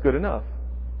wine is good enough.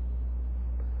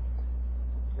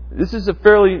 This is a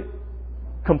fairly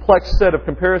complex set of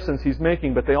comparisons He's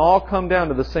making, but they all come down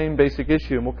to the same basic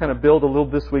issue. And we'll kind of build a little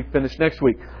this week, finish next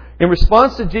week. In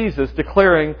response to Jesus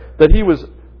declaring that He was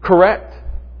correct,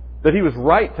 that He was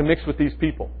right to mix with these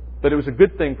people, that it was a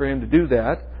good thing for Him to do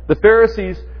that, the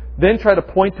Pharisees then try to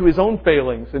point to His own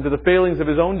failings and to the failings of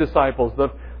His own disciples.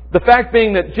 The fact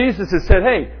being that Jesus has said,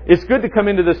 hey, it's good to come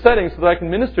into this setting so that I can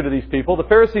minister to these people. The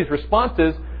Pharisees' response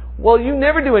is, well, you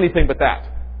never do anything but that.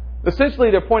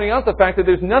 Essentially, they're pointing out the fact that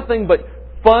there's nothing but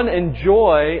fun and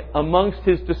joy amongst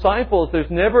His disciples.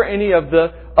 There's never any of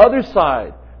the other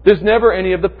side. There's never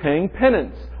any of the paying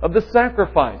penance, of the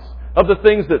sacrifice, of the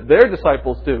things that their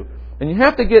disciples do. And you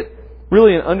have to get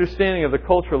really an understanding of the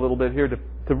culture a little bit here to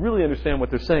really understand what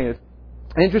they're saying.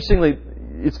 Interestingly,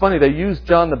 it's funny, they use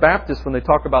John the Baptist when they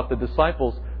talk about the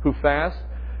disciples who fast.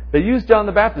 They use John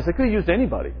the Baptist. They could have used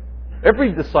anybody.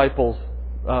 Every disciple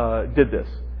did this.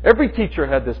 Every teacher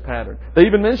had this pattern. They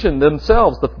even mentioned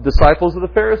themselves, the disciples of the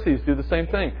Pharisees do the same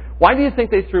thing. Why do you think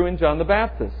they threw in John the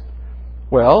Baptist?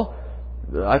 Well,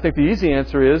 I think the easy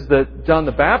answer is that John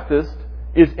the Baptist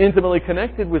is intimately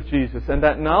connected with Jesus, and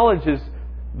that knowledge is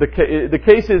the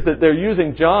case is that they're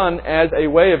using John as a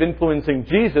way of influencing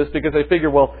Jesus because they figure,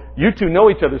 well, you two know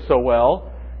each other so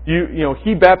well. You know,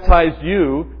 He baptized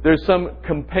you. There's some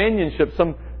companionship,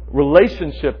 some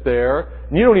relationship there,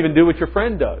 and you don't even do what your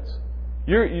friend does.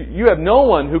 You have no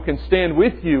one who can stand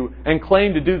with you and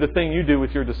claim to do the thing you do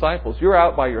with your disciples. You're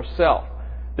out by yourself.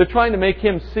 They're trying to make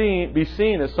him be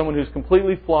seen as someone who's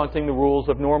completely flaunting the rules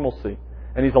of normalcy.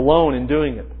 And he's alone in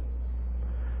doing it.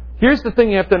 Here's the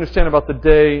thing you have to understand about the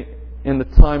day and the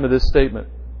time of this statement.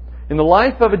 In the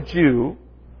life of a Jew,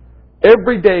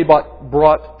 every day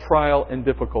brought trial and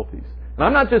difficulties. And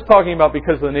I'm not just talking about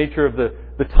because of the nature of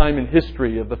the time in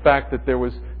history, of the fact that there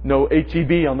was no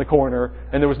H-E-B on the corner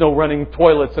and there was no running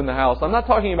toilets in the house. I'm not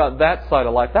talking about that side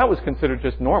of life. That was considered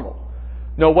just normal.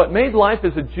 No, what made life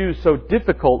as a Jew so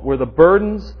difficult were the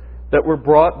burdens that were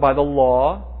brought by the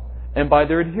law and by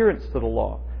their adherence to the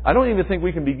law. I don't even think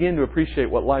we can begin to appreciate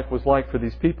what life was like for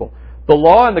these people. The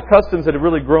law and the customs that had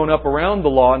really grown up around the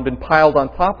law and been piled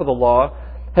on top of the law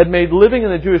had made living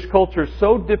in the Jewish culture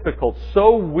so difficult,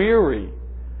 so weary,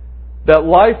 that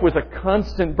life was a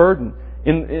constant burden.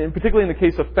 Particularly in the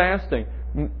case of fasting.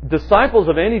 Disciples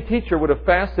of any teacher would have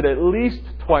fasted at least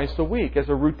twice a week as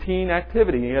a routine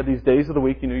activity. You had these days of the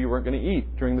week you knew you weren't going to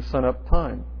eat during the sun-up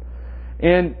time.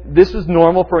 And this was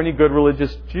normal for any good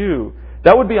religious Jew.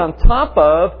 That would be on top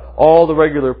of all the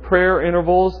regular prayer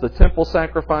intervals, the temple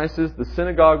sacrifices, the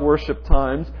synagogue worship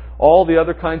times, all the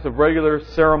other kinds of regular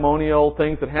ceremonial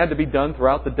things that had to be done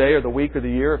throughout the day or the week or the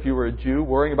year if you were a Jew,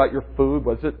 worrying about your food,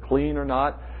 was it clean or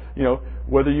not?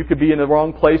 Whether you could be in the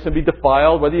wrong place and be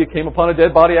defiled, whether you came upon a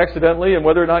dead body accidentally, and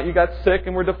whether or not you got sick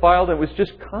and were defiled. It was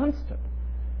just constant.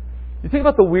 You think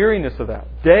about the weariness of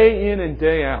that, day in and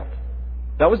day out.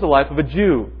 That was the life of a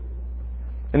Jew.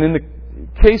 And in the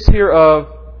case here of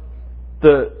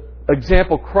the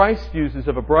example Christ uses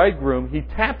of a bridegroom, he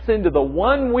taps into the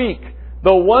one week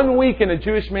in a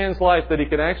Jewish man's life that he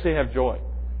can actually have joy.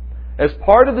 As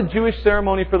part of the Jewish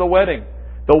ceremony for the wedding,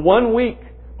 the 1 week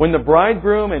when the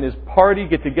bridegroom and his party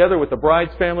get together with the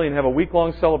bride's family and have a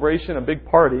week-long celebration, a big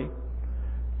party,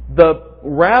 the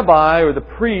rabbi or the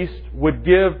priest would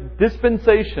give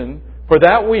dispensation for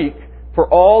that week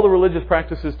for all the religious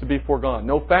practices to be foregone.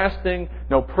 No fasting,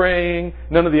 no praying,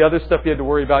 none of the other stuff you had to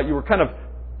worry about. You were kind of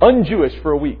un-Jewish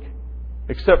for a week,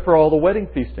 except for all the wedding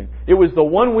feasting. It was the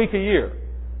 1 week a year,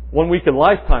 1 week in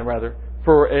lifetime rather,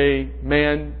 for a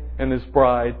man and his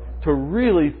bride to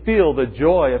really feel the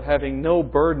joy of having no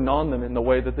burden on them in the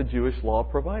way that the Jewish law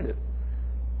provided.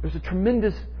 There's a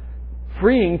tremendous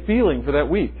freeing feeling for that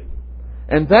week.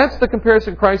 And that's the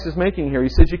comparison Christ is making here. He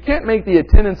says you can't make the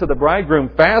attendants of the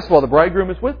bridegroom fast while the bridegroom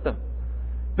is with them.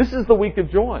 This is the week of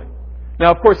joy.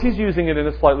 Now, of course, he's using it in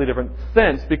a slightly different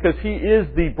sense because he is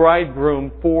the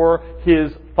bridegroom for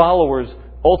his followers,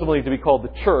 ultimately to be called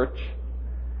the church.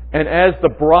 And as the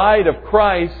bride of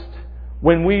Christ,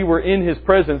 when we were in His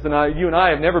presence, and you and I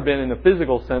have never been in a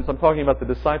physical sense, I'm talking about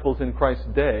the disciples in Christ's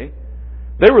day,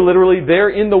 they were literally there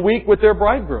in the week with their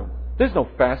bridegroom. There's no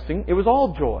fasting. It was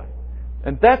all joy.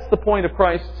 And that's the point of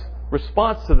Christ's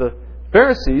response to the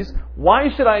Pharisees. Why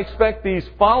should I expect these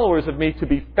followers of me to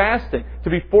be fasting, to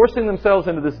be forcing themselves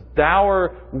into this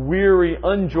dour, weary,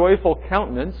 unjoyful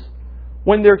countenance,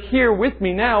 when they're here with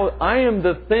me now? I am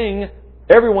the thing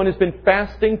everyone has been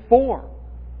fasting for.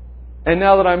 And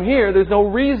now that I'm here, there's no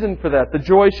reason for that. The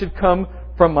joy should come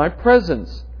from my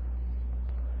presence.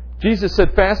 Jesus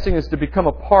said fasting is to become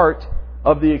a part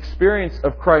of the experience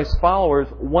of Christ's followers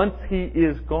once He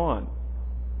is gone.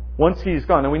 Once He's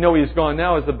gone. And we know He is gone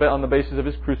now on the basis of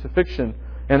His crucifixion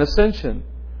and ascension.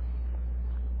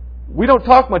 We don't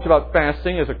talk much about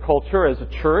fasting as a culture, as a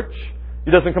church.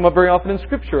 It doesn't come up very often in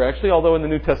Scripture, actually, although in the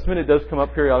New Testament it does come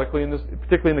up periodically,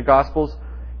 particularly in the Gospels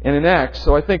and in Acts.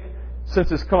 So I think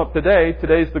since it's come up today,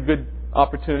 today's the good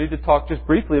opportunity to talk just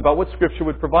briefly about what Scripture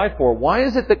would provide for. Why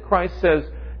is it that Christ says,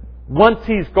 once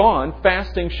He's gone,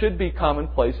 fasting should be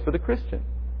commonplace for the Christian?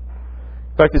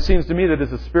 In fact, it seems to me that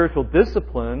as a spiritual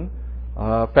discipline,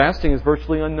 fasting is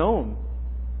virtually unknown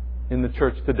in the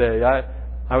church today.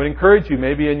 I would encourage you,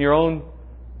 maybe in your own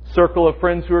circle of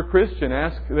friends who are Christian,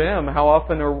 ask them how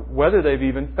often or whether they've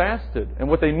even fasted and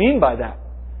what they mean by that,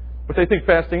 what they think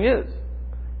fasting is.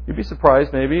 You'd be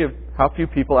surprised maybe of how few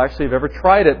people actually have ever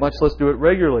tried it, much less do it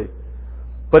regularly.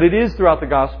 But it is throughout the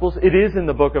Gospels. It is in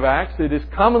the book of Acts. It is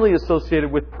commonly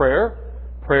associated with prayer.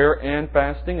 Prayer and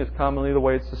fasting is commonly the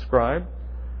way it's described.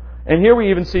 And here we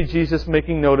even see Jesus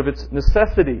making note of its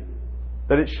necessity,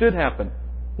 that it should happen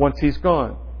once He's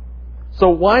gone. So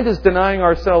why does denying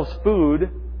ourselves food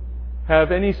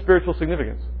have any spiritual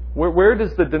significance? Where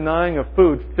does the denying of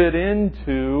food fit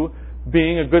into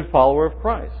being a good follower of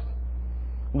Christ?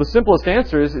 Well, the simplest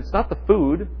answer is it's not the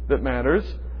food that matters,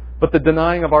 but the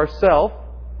denying of ourself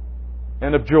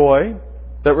and of joy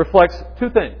that reflects two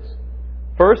things.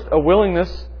 First, a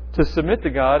willingness to submit to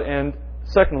God, and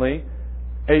secondly,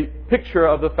 a picture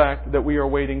of the fact that we are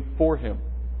waiting for Him.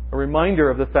 A reminder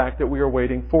of the fact that we are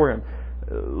waiting for Him.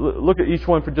 Look at each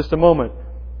one for just a moment.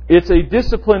 It's a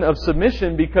discipline of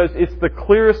submission because it's the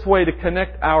clearest way to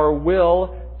connect our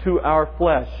will to our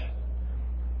flesh.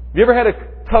 Have you ever had a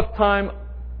tough time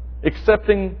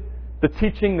accepting the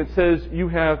teaching that says you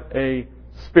have a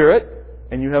spirit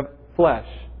and you have flesh,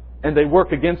 and they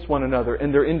work against one another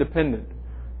and they're independent?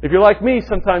 If you're like me,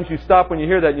 sometimes you stop when you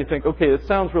hear that and you think, okay, it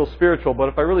sounds real spiritual, but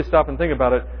if I really stop and think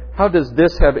about it, how does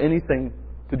this have anything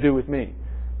to do with me?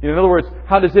 In other words,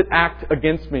 how does it act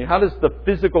against me? How does the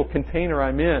physical container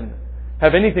I'm in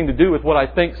have anything to do with what I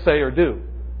think, say, or do?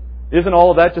 Isn't all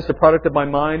of that just a product of my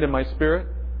mind and my spirit?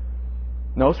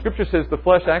 No, Scripture says the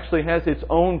flesh actually has its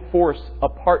own force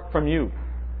apart from you.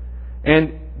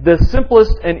 And the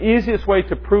simplest and easiest way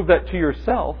to prove that to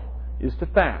yourself is to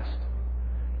fast.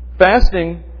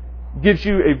 Fasting gives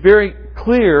you a very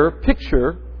clear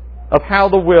picture of how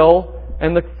the will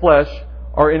and the flesh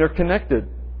are interconnected.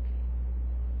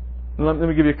 Let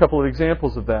me give you a couple of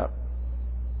examples of that.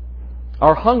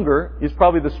 Our hunger is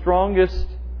probably the strongest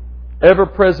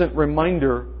ever-present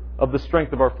reminder of the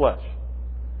strength of our flesh.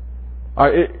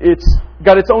 It's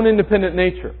got its own independent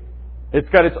nature. It's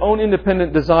got its own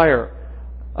independent desire.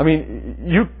 I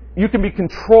mean, you can be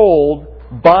controlled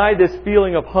by this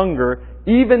feeling of hunger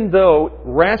even though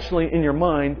rationally in your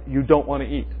mind you don't want to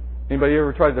eat. Anybody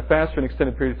ever tried to fast for an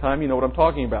extended period of time? You know what I'm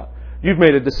talking about. You've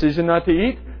made a decision not to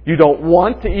eat. You don't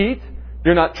want to eat.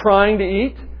 You're not trying to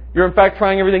eat. You're in fact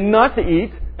trying everything not to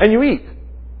eat, and you eat.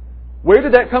 Where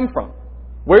did that come from?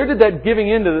 Where did that giving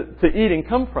in to eating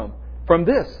come from? From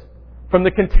this. From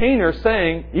the container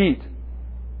saying, eat.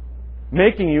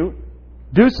 Making you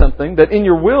do something that in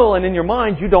your will and in your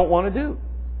mind you don't want to do.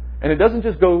 And it doesn't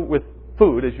just go with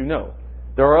food, as you know.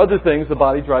 There are other things the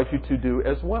body drives you to do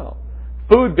as well.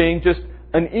 Food being just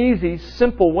an easy,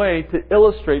 simple way to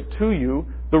illustrate to you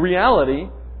the reality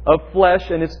of flesh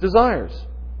and its desires.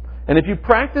 And if you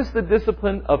practice the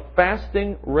discipline of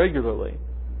fasting regularly,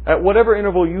 at whatever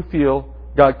interval you feel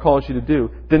God calls you to do,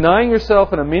 denying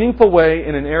yourself in a meaningful way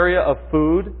in an area of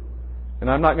food, and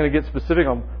I'm not going to get specific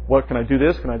on what, can I do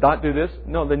this, can I not do this?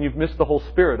 No, then you've missed the whole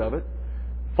spirit of it.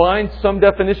 Find some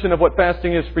definition of what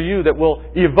fasting is for you that will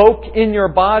evoke in your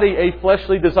body a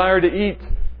fleshly desire to eat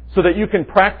so that you can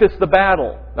practice the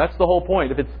battle. That's the whole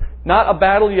point. If it's not a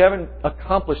battle, you haven't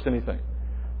accomplished anything.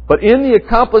 But in the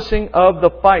accomplishing of the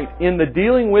fight, in the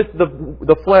dealing with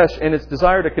the flesh and its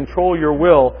desire to control your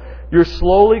will, you're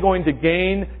slowly going to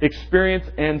gain experience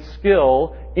and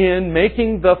skill in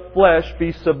making the flesh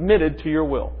be submitted to your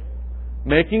will.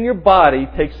 Making your body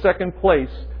take second place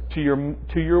to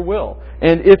your will.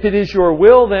 And if it is your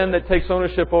will then that takes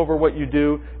ownership over what you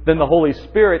do, then the Holy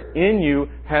Spirit in you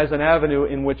has an avenue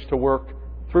in which to work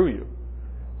through you.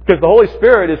 Because the Holy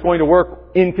Spirit is going to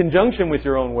work in conjunction with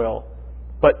your own will,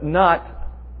 but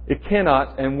it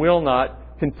cannot and will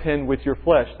not contend with your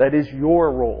flesh. That is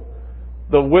your role.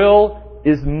 The will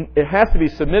it has to be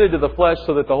submitted to the flesh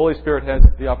so that the Holy Spirit has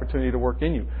the opportunity to work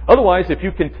in you. Otherwise, if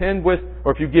you contend with,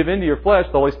 or if you give in to your flesh,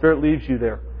 the Holy Spirit leaves you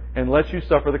there and lets you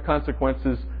suffer the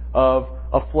consequences of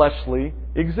a fleshly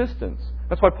existence.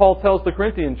 That's why Paul tells the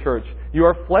Corinthian church, you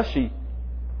are fleshy.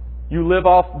 You live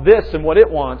off this and what it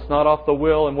wants, not off the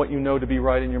will and what you know to be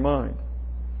right in your mind.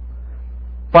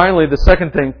 Finally, the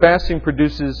second thing, fasting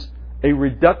produces a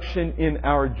reduction in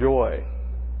our joy.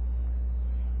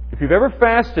 If you've ever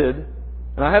fasted,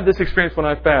 and I have this experience when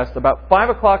I fast, about 5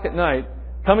 o'clock at night,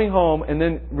 coming home and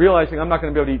then realizing I'm not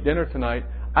going to be able to eat dinner tonight,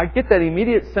 I get that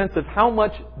immediate sense of how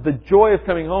much the joy of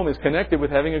coming home is connected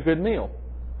with having a good meal.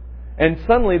 And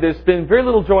suddenly there's been very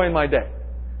little joy in my day.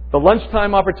 The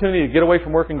lunchtime opportunity to get away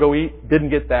from work and go eat, didn't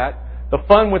get that. The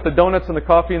fun with the donuts and the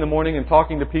coffee in the morning and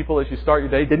talking to people as you start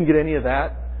your day, didn't get any of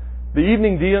that. The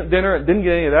evening dinner, didn't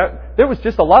get any of that. There was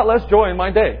just a lot less joy in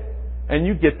my day. And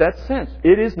you get that sense.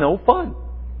 It is no fun.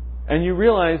 And you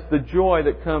realize the joy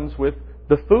that comes with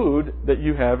the food that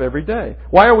you have every day.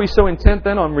 Why are we so intent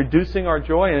then on reducing our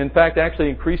joy and in fact actually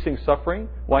increasing suffering?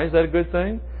 Why is that a good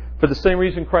thing? For the same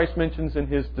reason Christ mentions in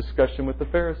His discussion with the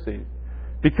Pharisees.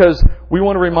 Because we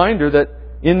want a reminder that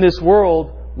in this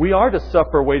world we are to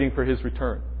suffer waiting for His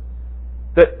return.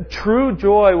 That true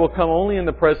joy will come only in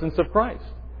the presence of Christ.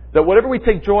 That whatever we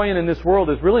take joy in this world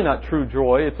is really not true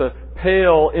joy. It's a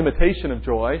pale imitation of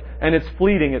joy, and it's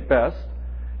fleeting at best.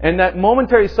 And that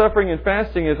momentary suffering and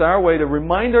fasting is our way to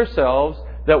remind ourselves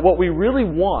that what we really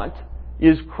want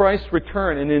is Christ's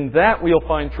return, and in that we'll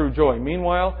find true joy.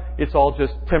 Meanwhile, it's all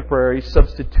just temporary,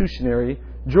 substitutionary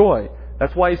joy.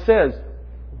 That's why He says,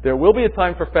 there will be a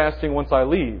time for fasting once I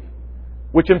leave,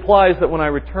 which implies that when I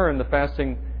return, the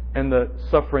fasting and the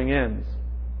suffering ends.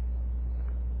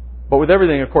 But with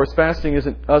everything, of course, fasting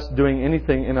isn't us doing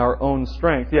anything in our own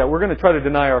strength. Yeah, we're going to try to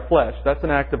deny our flesh. That's an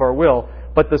act of our will.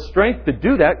 But the strength to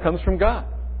do that comes from God.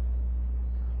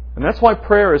 And that's why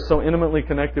prayer is so intimately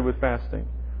connected with fasting.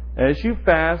 As you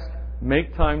fast,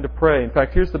 make time to pray. In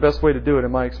fact, here's the best way to do it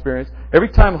in my experience. Every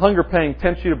time hunger pang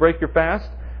tempts you to break your fast,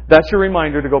 that's your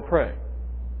reminder to go pray.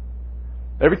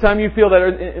 Every time you feel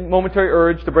that momentary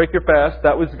urge to break your fast,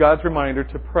 that was God's reminder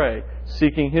to pray,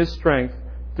 seeking His strength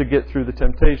to get through the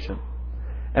temptation.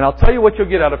 And I'll tell you what you'll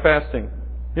get out of fasting.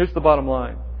 Here's the bottom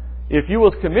line. If you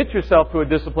will commit yourself to a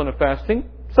discipline of fasting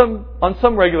on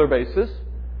some regular basis,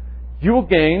 you will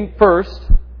gain, first,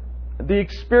 the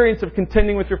experience of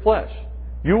contending with your flesh.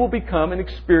 You will become an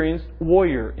experienced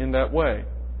warrior in that way.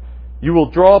 You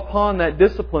will draw upon that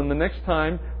discipline the next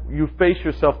time you face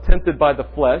yourself tempted by the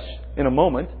flesh in a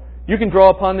moment. You can draw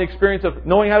upon the experience of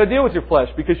knowing how to deal with your flesh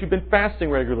because you've been fasting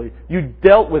regularly. You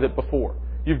dealt with it before.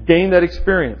 You've gained that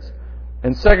experience.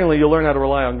 And secondly, you'll learn how to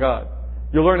rely on God.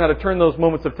 You'll learn how to turn those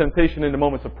moments of temptation into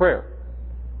moments of prayer,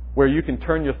 where you can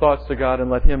turn your thoughts to God and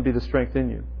let Him be the strength in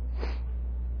you.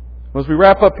 As we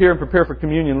wrap up here and prepare for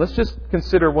communion, let's just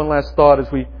consider one last thought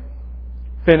as we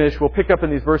finish. We'll pick up in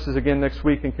these verses again next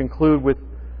week and conclude with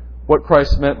what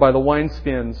Christ meant by the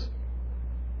wineskins.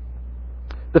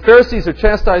 The Pharisees are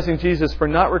chastising Jesus for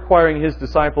not requiring His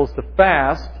disciples to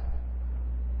fast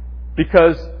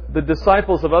because the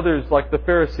disciples of others like the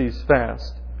Pharisees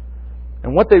fast.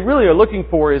 And what they really are looking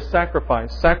for is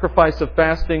sacrifice. Sacrifice of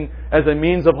fasting as a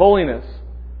means of holiness.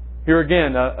 Here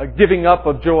again, a giving up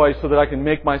of joy so that I can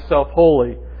make myself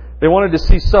holy. They wanted to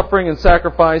see suffering and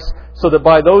sacrifice so that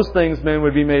by those things men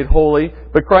would be made holy.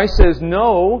 But Christ says,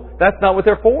 no, that's not what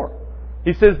they're for.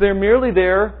 He says they're merely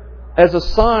there as a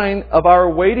sign of our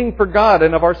waiting for God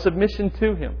and of our submission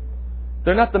to Him.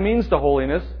 They're not the means to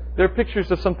holiness. They're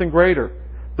pictures of something greater.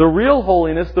 The real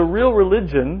holiness, the real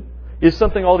religion, is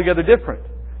something altogether different.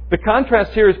 The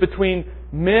contrast here is between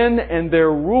men and their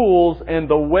rules and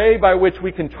the way by which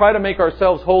we can try to make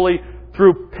ourselves holy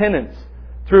through penance,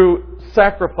 through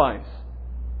sacrifice,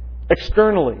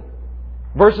 externally,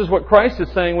 versus what Christ is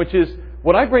saying, which is,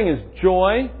 what I bring is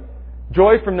joy.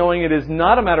 Joy from knowing it is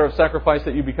not a matter of sacrifice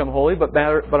that you become holy, but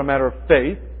a matter of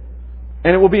faith.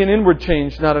 And it will be an inward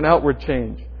change, not an outward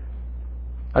change.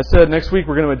 I said next week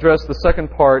we're going to address the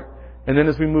second part, and then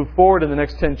as we move forward in the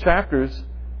next 10 chapters,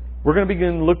 we're going to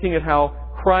begin looking at how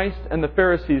Christ and the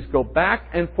Pharisees go back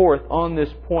and forth on this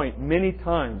point many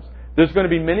times. There's going to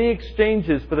be many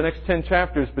exchanges for the next 10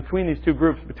 chapters between these two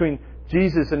groups, between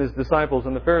Jesus and His disciples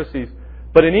and the Pharisees.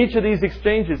 But in each of these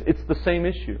exchanges, it's the same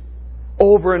issue,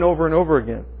 over and over and over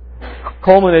again.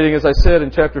 Culminating, as I said,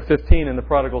 in chapter 15 in the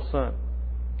prodigal son.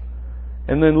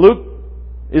 And then Luke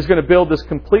is going to build this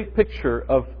complete picture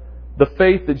of the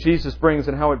faith that Jesus brings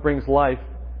and how it brings life,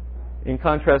 in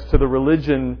contrast to the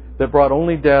religion that brought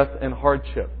only death and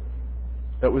hardship.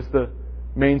 That was the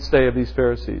mainstay of these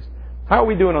Pharisees. How are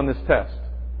we doing on this test?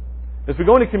 As we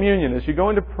go into communion, as you go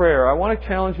into prayer, I want to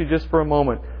challenge you just for a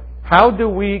moment. How do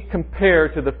we compare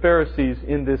to the Pharisees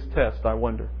in this test, I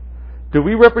wonder? Do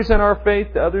we represent our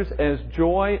faith to others as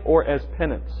joy or as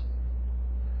penance?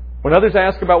 When others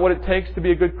ask about what it takes to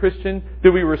be a good Christian,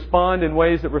 do we respond in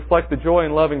ways that reflect the joy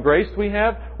and love and grace we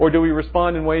have? Or do we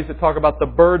respond in ways that talk about the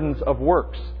burdens of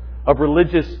works, of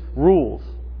religious rules?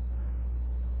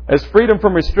 As freedom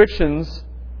from restrictions,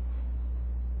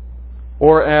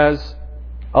 or as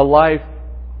a life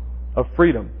of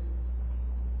freedom?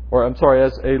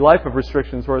 As a life of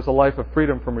restrictions, or as a life of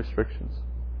freedom from restrictions?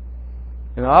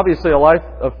 And obviously a life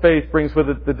of faith brings with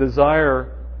it the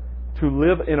desire to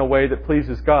live in a way that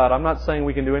pleases God. I'm not saying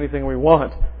we can do anything we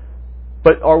want.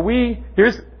 But are we...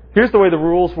 Here's the way the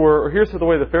rules were, or here's the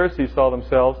way the Pharisees saw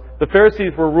themselves. The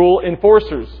Pharisees were rule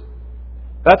enforcers.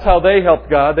 That's how they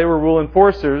helped God. They were rule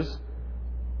enforcers.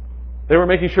 They were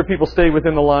making sure people stayed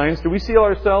within the lines. Do we see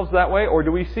ourselves that way? Or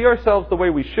do we see ourselves the way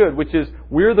we should, which is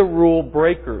we're the rule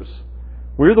breakers.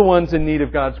 We're the ones in need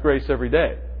of God's grace every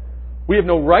day. We have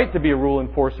no right to be a rule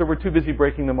enforcer. We're too busy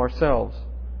breaking them ourselves.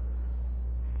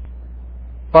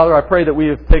 Father, I pray that we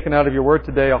have taken out of your word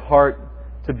today a heart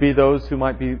to be those who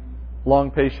might be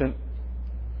long patient,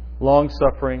 long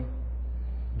suffering,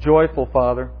 joyful,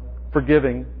 Father,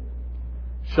 forgiving,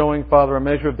 showing, Father, a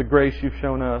measure of the grace you've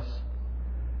shown us.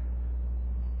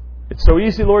 It's so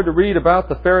easy, Lord, to read about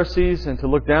the Pharisees and to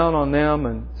look down on them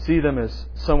and see them as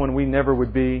someone we never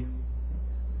would be.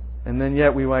 And then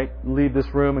yet we might leave this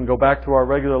room and go back to our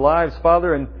regular lives,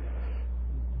 Father, and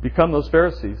become those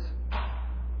Pharisees.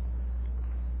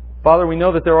 Father, we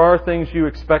know that there are things you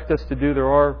expect us to do.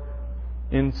 There are,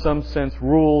 in some sense,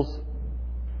 rules,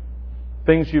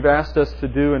 things you've asked us to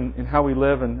do in how we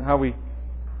live and how we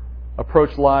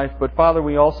approach life. But Father,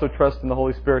 we also trust in the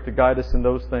Holy Spirit to guide us in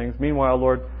those things. Meanwhile,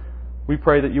 Lord, we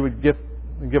pray that you would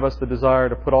give us the desire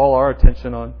to put all our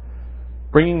attention on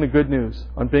bringing the good news,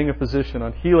 on being a physician,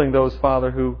 on healing those,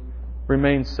 Father, who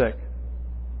remain sick.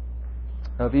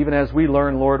 Even as we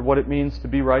learn, Lord, what it means to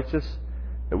be righteous,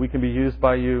 that we can be used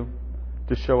by you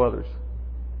to show others.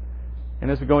 And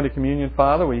as we go into communion,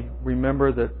 Father, we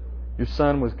remember that your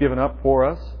Son was given up for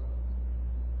us.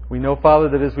 We know, Father,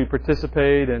 that as we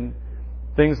participate in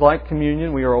things like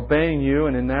communion, we are obeying you,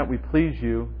 and in that we please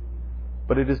you.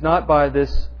 But it is not by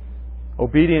this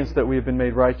obedience that we have been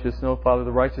made righteous. No, Father,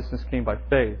 the righteousness came by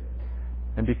faith.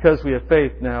 And because we have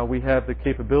faith now, we have the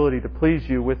capability to please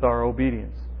you with our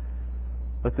obedience.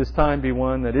 Let this time be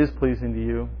one that is pleasing to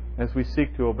you as we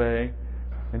seek to obey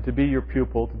and to be your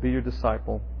pupil, to be your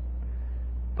disciple.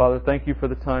 Father, thank you for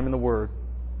the time in the Word.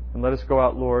 And let us go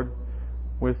out, Lord,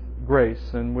 with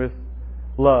grace and with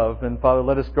love. And Father,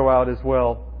 let us go out as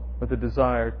well with a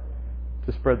desire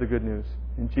to spread the good news.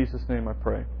 In Jesus' name I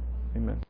pray. Amen.